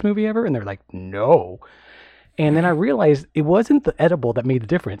is the greatest movie ever? And they're like, no. And then I realized it wasn't the edible that made the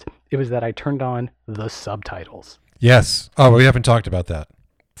difference. It was that I turned on the subtitles. Yes. Oh, we haven't talked about that.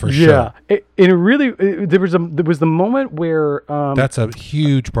 For sure. Yeah. There was the moment where that's a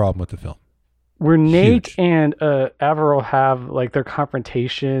huge problem with the film. Where Nate and Averill have like their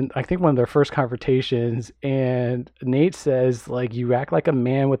confrontation, I think one of their first confrontations, and Nate says like, you act like a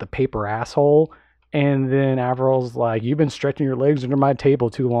man with a paper asshole, and then Averill's like, you've been stretching your legs under my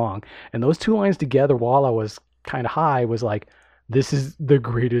table too long. And those two lines together while I was kind of high was like, this is the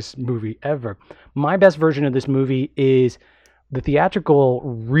greatest movie ever. My best version of this movie is the theatrical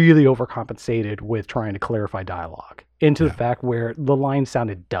really overcompensated with trying to clarify dialogue into the fact where the lines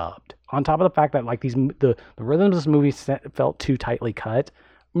sounded dubbed. On top of the fact that like the rhythms of this movie felt too tightly cut,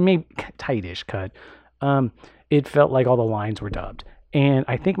 maybe tightish cut. It felt like all the lines were dubbed. And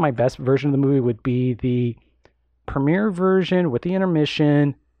I think my best version of the movie would be the premiere version with the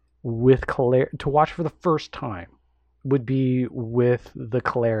intermission to watch for the first time would be with the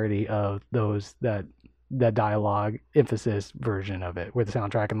clarity of that dialogue emphasis version of it, where the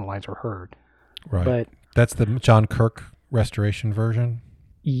soundtrack and the lines were heard. Right. But that's the John Kirk restoration version.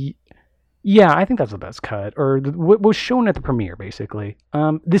 Yeah, I think that's the best cut, or what was shown at the premiere, basically.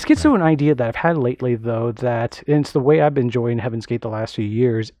 This gets to an idea that I've had lately, though, that, and it's the way I've been enjoying Heaven's Gate the last few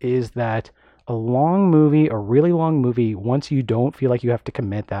years, is that a really long movie, once you don't feel like you have to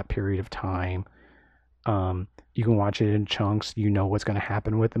commit that period of time, you can watch it in chunks, you know what's going to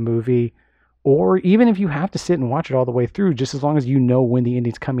happen with the movie, or even if you have to sit and watch it all the way through, just as long as you know when the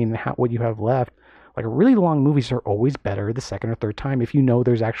ending's coming and what you have left. Like, really long movies are always better the second or third time if you know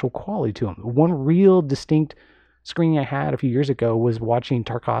there's actual quality to them. One real distinct screening I had a few years ago was watching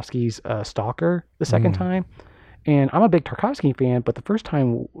Tarkovsky's Stalker the second time. And I'm a big Tarkovsky fan, but the first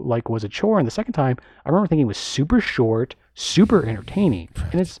time like was a chore, and the second time I remember thinking it was super short, super entertaining.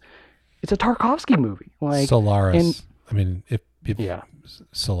 And it's a Tarkovsky movie. Like Solaris.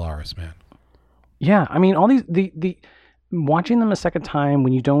 Solaris, man. Yeah, I mean all these watching them a second time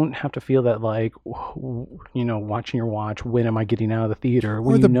when you don't have to feel that like, you know, watching your watch, when am I getting out of the theater?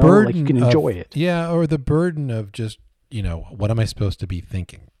 When you know like you can enjoy it. Yeah, or the burden of just, you know, what am I supposed to be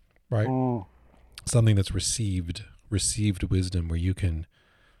thinking, right? Something that's received wisdom where you can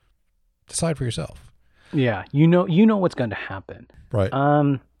decide for yourself. Yeah, you know what's going to happen. Right.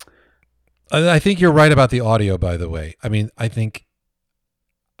 I think you're right about the audio, by the way. I mean, I think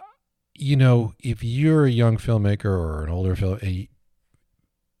if you're a young filmmaker or an older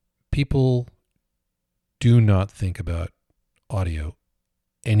people do not think about audio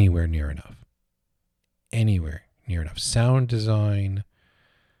anywhere near enough. Anywhere near enough. Sound design,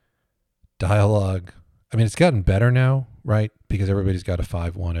 dialogue. I mean, it's gotten better now, right? Because everybody's got a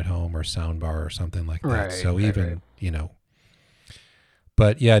 5.1 at home or soundbar or something like that. Right, So right, even,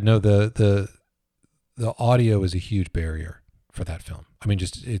 but yeah, no, the audio is a huge barrier for that film. I mean, you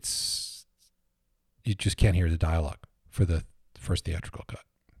just can't hear the dialogue for the first theatrical cut.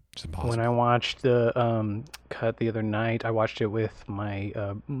 It's impossible. When I watched the cut the other night, I watched it with my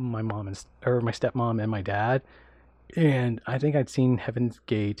my mom my stepmom and my dad, and I think I'd seen Heaven's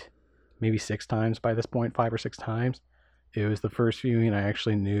Gate maybe 6 times by this point, 5 or 6 times. It was the first viewing I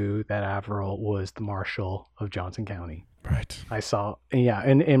actually knew that Averill was the marshal of Johnson County. Right. I saw,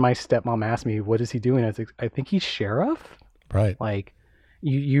 and my stepmom asked me, "What is he doing?" I was like, "I think he's sheriff." Right. Like,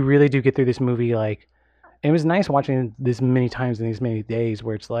 you really do get through this movie like. It was nice watching this many times in these many days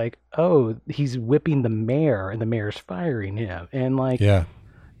where it's like, oh, he's whipping the mayor and the mayor's firing him. And like, yeah,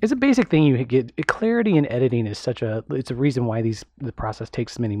 it's a basic thing you get. Clarity in editing is it's a reason why the process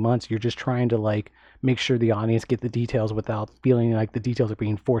takes many months. You're just trying to like make sure the audience get the details without feeling like the details are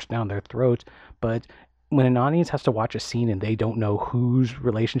being forced down their throats. But when an audience has to watch a scene and they don't know whose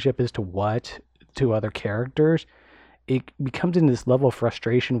relationship is to other characters, it becomes in this level of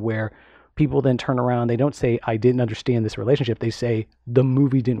frustration where people then turn around. They don't say, I didn't understand this relationship. They say, the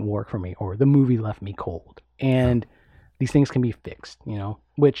movie didn't work for me, or the movie left me cold. And these things can be fixed,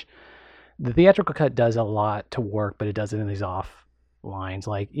 which the theatrical cut does a lot to work, but it does it in these off lines.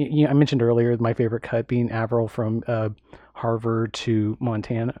 Like, I mentioned earlier, my favorite cut being Averill from Harvard to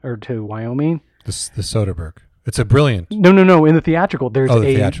Montana or to Wyoming. The Soderbergh. It's a brilliant. No. In the theatrical, there's the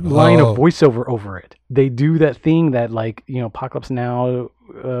a theatrical. line of voiceover over it. They do that thing that, like, Apocalypse Now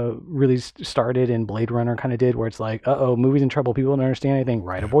really started and Blade Runner kind of did, where it's like, movie's in trouble. People don't understand anything.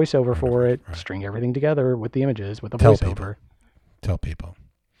 Write a voiceover for it. Right. String everything together with the images, with the voiceover. Tell people.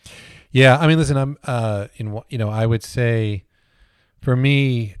 Yeah, I mean, listen, I'm, I would say, for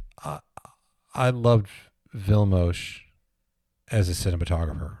me, I loved Vilmos as a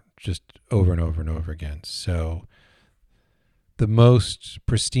cinematographer. Just over and over and over again. So the most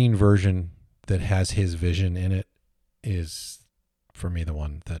pristine version that has his vision in it is, for me, the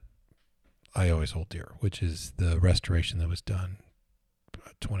one that I always hold dear, which is the restoration that was done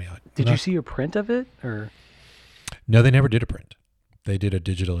 20 odd. Did you see a print of it, or? No, they never did a print. They did a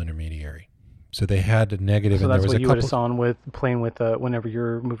digital intermediary. So they had a negative. So and that's there was what a you couple would have saw whenever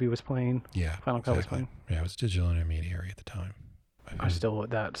your movie was playing. Yeah, Final Cut was playing. Yeah, it was digital intermediary at the time. That still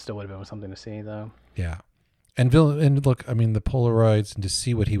would have been something to see, though. Yeah, and look, I mean, the Polaroids, and to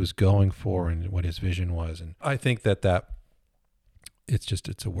see what he was going for and what his vision was, and I think that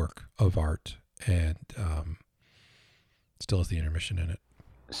it's a work of art, and still has the intermission in it.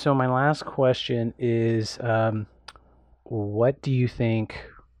 So my last question is, what do you think?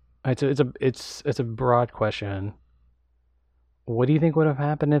 It's a broad question. What do you think would have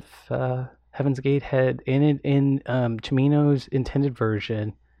happened if Heaven's Gate had in Cimino's intended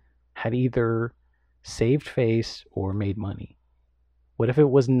version had either saved face or made money? What if it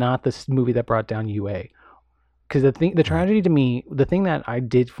was not this movie that brought down UA? Because the tragedy to me, the thing that I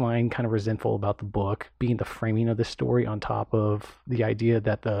did find kind of resentful about the book being the framing of the story on top of the idea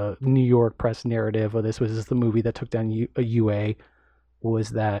that the New York press narrative of this was the movie that took down UA,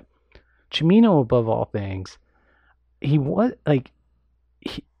 was that Cimino, above all things, he was like,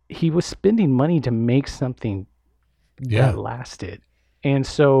 he was spending money to make something that lasted. And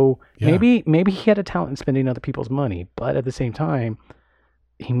so maybe he had a talent in spending other people's money, but at the same time,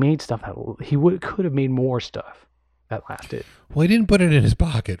 he made stuff that could have made more stuff that lasted. Well, he didn't put it in his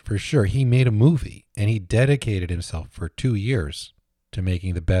pocket for sure. He made a movie, and he dedicated himself for 2 years to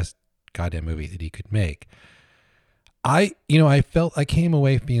making the best goddamn movie that he could make. I came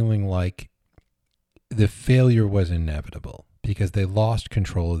away feeling like the failure was inevitable because they lost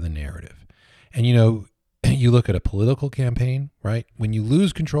control of the narrative. And you look at a political campaign, right? When you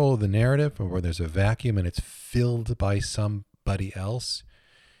lose control of the narrative, or where there's a vacuum and it's filled by somebody else,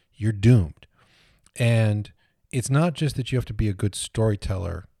 you're doomed. And it's not just that you have to be a good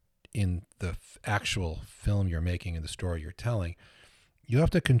storyteller in the actual film you're making and the story you're telling. You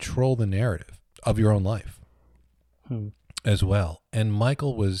have to control the narrative of your own life as well. And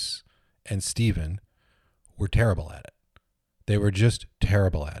Michael and Steven were terrible at it. They were just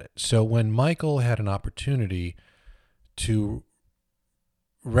terrible at it. So when Michael had an opportunity to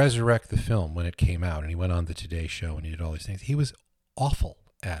resurrect the film when it came out, and he went on the Today Show and he did all these things, he was awful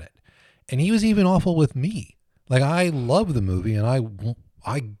at it. And he was even awful with me. Like, I love the movie, and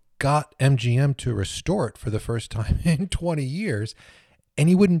I got MGM to restore it for the first time in 20 years, and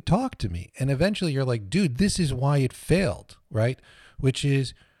he wouldn't talk to me. And eventually you're like, dude, this is why it failed, right? Which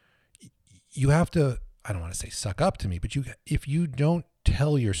is, you have to, I don't want to say suck up to me, but if you don't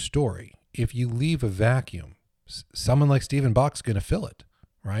tell your story, if you leave a vacuum, someone like Stephen Bach's going to fill it,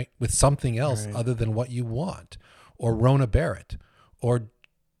 right? With something else other than what you want, or Rona Barrett, or,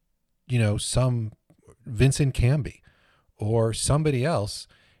 some Vincent Canby, or somebody else.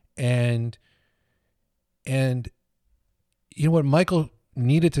 And what Michael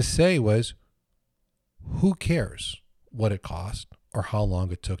needed to say was, who cares what it cost or how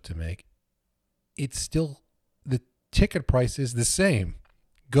long it took to make? It's still, the ticket price is the same.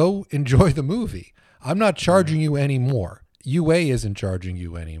 Go enjoy the movie. I'm not charging you anymore. UA isn't charging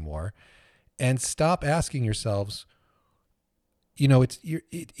you anymore. And stop asking yourselves,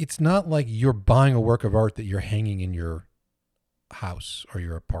 it's not like you're buying a work of art that you're hanging in your house or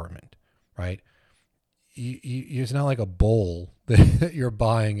your apartment, right? It's not like a bowl that you're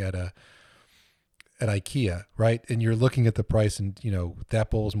buying at IKEA, right? And you're looking at the price, and that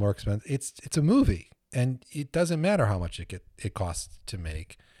bowl is more expensive. It's a movie, and it doesn't matter how much it costs to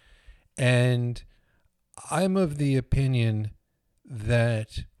make. And I'm of the opinion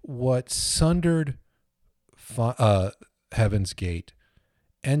that what sundered Heaven's Gate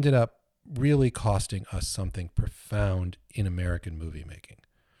ended up really costing us something profound in American movie making,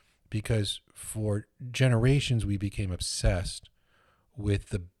 because for generations we became obsessed with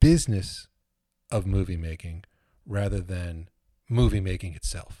the business of movie making rather than movie making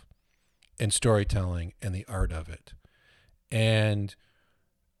itself, and storytelling and the art of it. And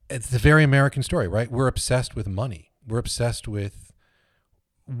it's a very American story, right? We're obsessed with money. We're obsessed with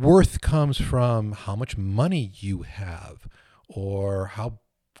worth comes from how much money you have, or how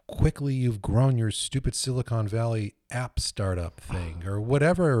quickly you've grown your stupid Silicon Valley app startup thing, or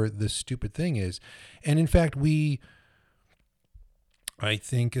whatever the stupid thing is. And in fact, I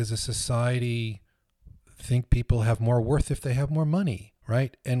think as a society, think people have more worth if they have more money,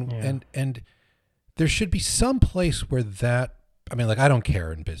 right? And there should be some place where that, I don't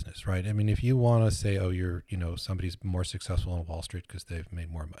care in business, right? If you want to say, oh, you're, somebody's more successful on Wall Street because they've made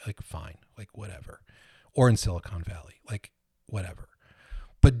more money, fine, whatever. Or in Silicon Valley, whatever.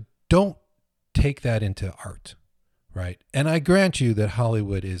 But don't take that into art, right? And I grant you that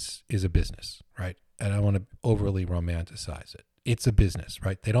Hollywood is a business, right? And I want to overly romanticize it. It's a business,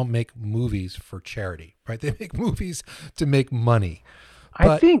 right? They don't make movies for charity, right? They make movies to make money.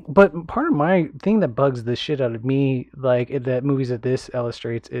 But part of my thing that bugs the shit out of me, that movies that this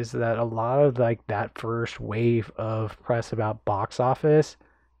illustrates, is that a lot of that first wave of press about box office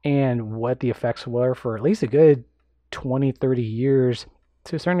and what the effects were for at least a good 20, 30 years,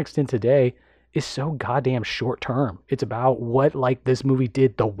 to a certain extent today, is so goddamn short term. It's about what this movie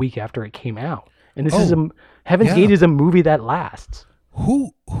did the week after it came out. And this Heaven's Gate is a movie that lasts.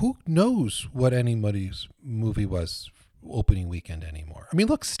 Who knows what anybody's movie was opening weekend anymore?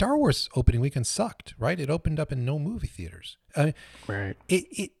 Look, Star Wars opening weekend sucked, right? It opened up in no movie theaters. Right.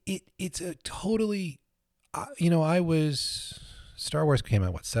 It's a totally, Star Wars came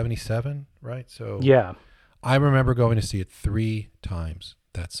out, 77, right? So yeah. I remember going to see it 3 times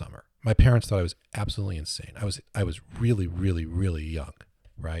that summer. My parents thought I was absolutely insane. I was really, really, really young,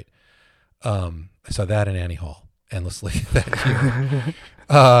 right? I saw that in Annie Hall endlessly that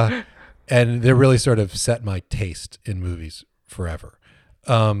year. And they really sort of set my taste in movies forever.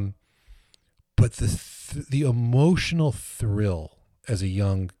 But the emotional thrill as a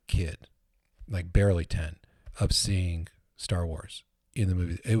young kid, barely 10, of seeing Star Wars in the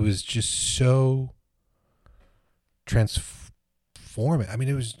movie, it was just so transforming.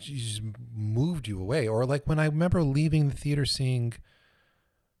 It just moved you away. Or when I remember leaving the theater seeing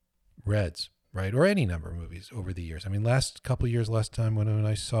Reds, right? Or any number of movies over the years. Last couple of years, last time when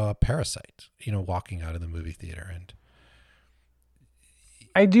I saw Parasite, walking out of the movie theater. And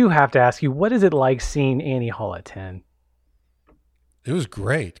I do have to ask you, what is it like seeing Annie Hall at 10? It was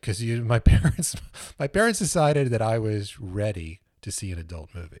great because my parents decided that I was ready to see an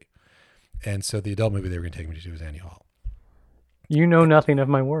adult movie. And so the adult movie they were going to take me to was Annie Hall. You know nothing of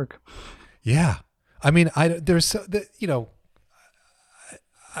my work. Yeah. Marshall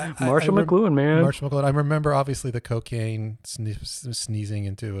McLuhan, man. Marshall McLuhan. I remember obviously the cocaine, sneezing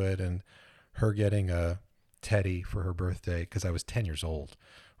into it, and her getting a teddy for her birthday because I was 10 years old,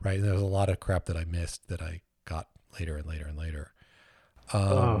 right? And there was a lot of crap that I missed that I got later and later and later.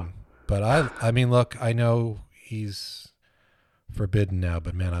 But look, I know he's forbidden now,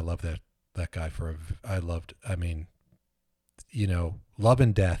 but man, I love that guy Love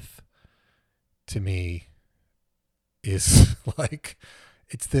and Death to me is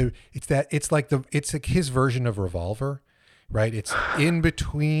It's like his version of Revolver, right? It's in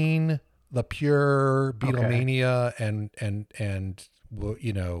between the pure Beatlemania and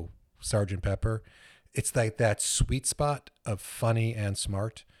Sergeant Pepper. It's like that sweet spot of funny and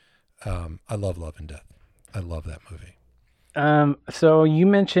smart. I love Love and Death. I love that movie. So you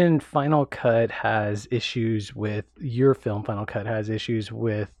mentioned Final Cut has issues with your film. Final Cut has issues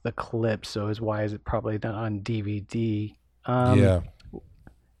with the clips, so why is it probably not on DVD? Yeah.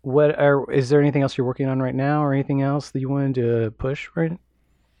 Is there anything else you're working on right now, or anything else that you wanted to push right?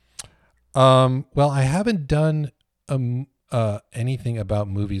 Well, I haven't done anything about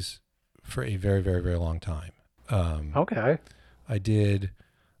movies for a very, very, very long time. Okay. I did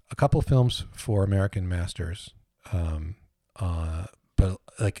a couple films for American Masters, but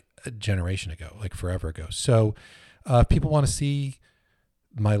like a generation ago, like forever ago. So, if people want to see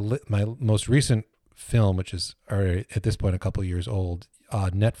my most recent film, which is already at this point a couple of years old,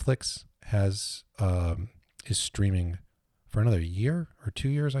 Netflix has is streaming for another year or 2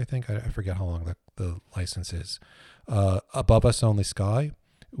 years, I think. I forget how long the license is. Above Us Only Sky,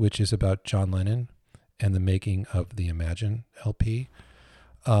 which is about John Lennon and the making of the Imagine LP.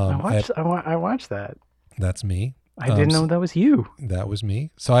 I watched that. That's me. I didn't know that was you. That was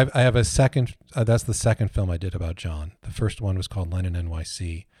me. So I have a second. That's the second film I did about John. The first one was called Lennon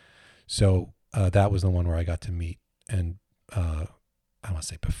NYC. So that was the one where I got to meet and I don't want to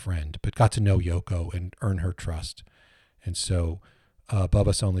say befriend, but got to know Yoko and earn her trust. And so Above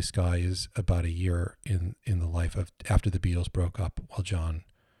Us Only Sky is about a year in the life of after the Beatles broke up while John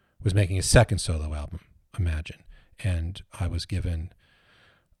was making his second solo album, Imagine. And I was given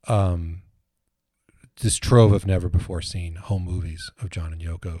this trove of never before seen home movies of John and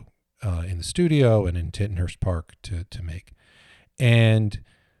Yoko in the studio and in Tittenhurst Park to make. And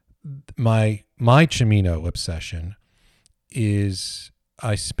my Cimino obsession is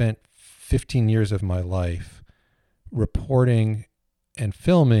I spent 15 years of my life reporting and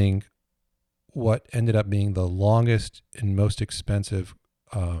filming what ended up being the longest and most expensive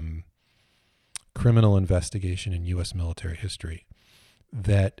criminal investigation in U.S. military history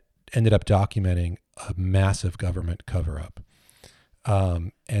that ended up documenting a massive government cover-up.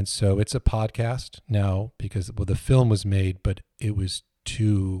 And so it's a podcast now because the film was made, but it was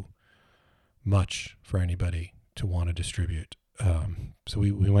too much for anybody to want to distribute. So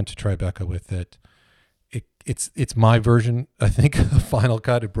we went to Tribeca with it. It's my version, I think, of Final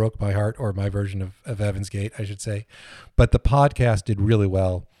Cut. It broke my heart, or my version of Heaven's Gate, I should say. But the podcast did really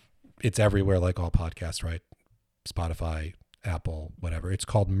well. It's everywhere, like all podcasts, right? Spotify, Apple, whatever. It's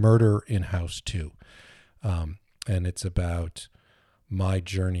called Murder in House 2. And it's about my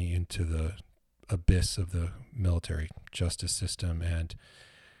journey into the abyss of the military justice system.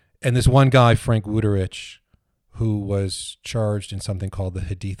 And this one guy, Frank Wuterich, who was charged in something called the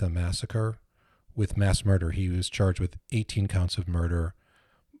Haditha Massacre with mass murder. He was charged with 18 counts of murder,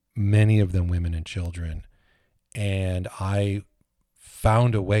 many of them women and children. And I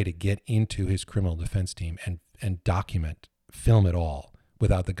found a way to get into his criminal defense team and document, film it all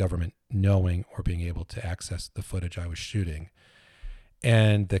without the government knowing or being able to access the footage I was shooting.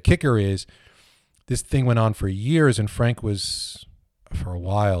 And the kicker is this thing went on for years, and Frank was, for a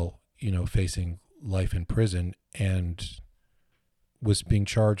while, facing life in prison and was being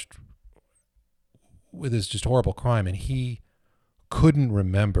charged with this just horrible crime. And he couldn't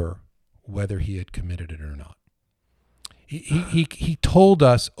remember whether he had committed it or not. He told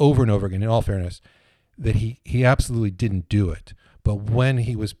us over and over again, in all fairness, that he absolutely didn't do it. But when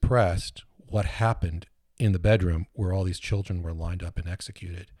he was pressed, what happened in the bedroom where all these children were lined up and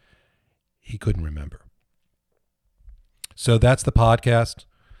executed, he couldn't remember. So that's the podcast.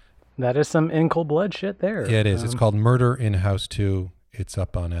 That is some in cold blood shit there. Yeah, it is. It's called Murder in House 2. It's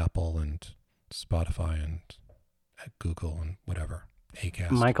up on Apple and Spotify and Google and whatever.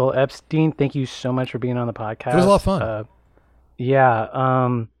 Acast. Michael Epstein, thank you so much for being on the podcast. It was a lot of fun.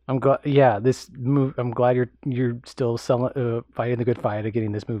 I'm glad. Yeah, I'm glad you're still fighting the good fight of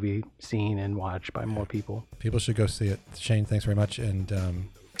getting this movie seen and watched by more people. People should go see it. Shane, thanks very much, and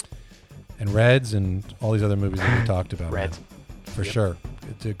Reds and all these other movies that we talked about. Reds, for sure.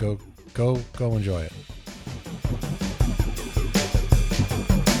 To go enjoy it.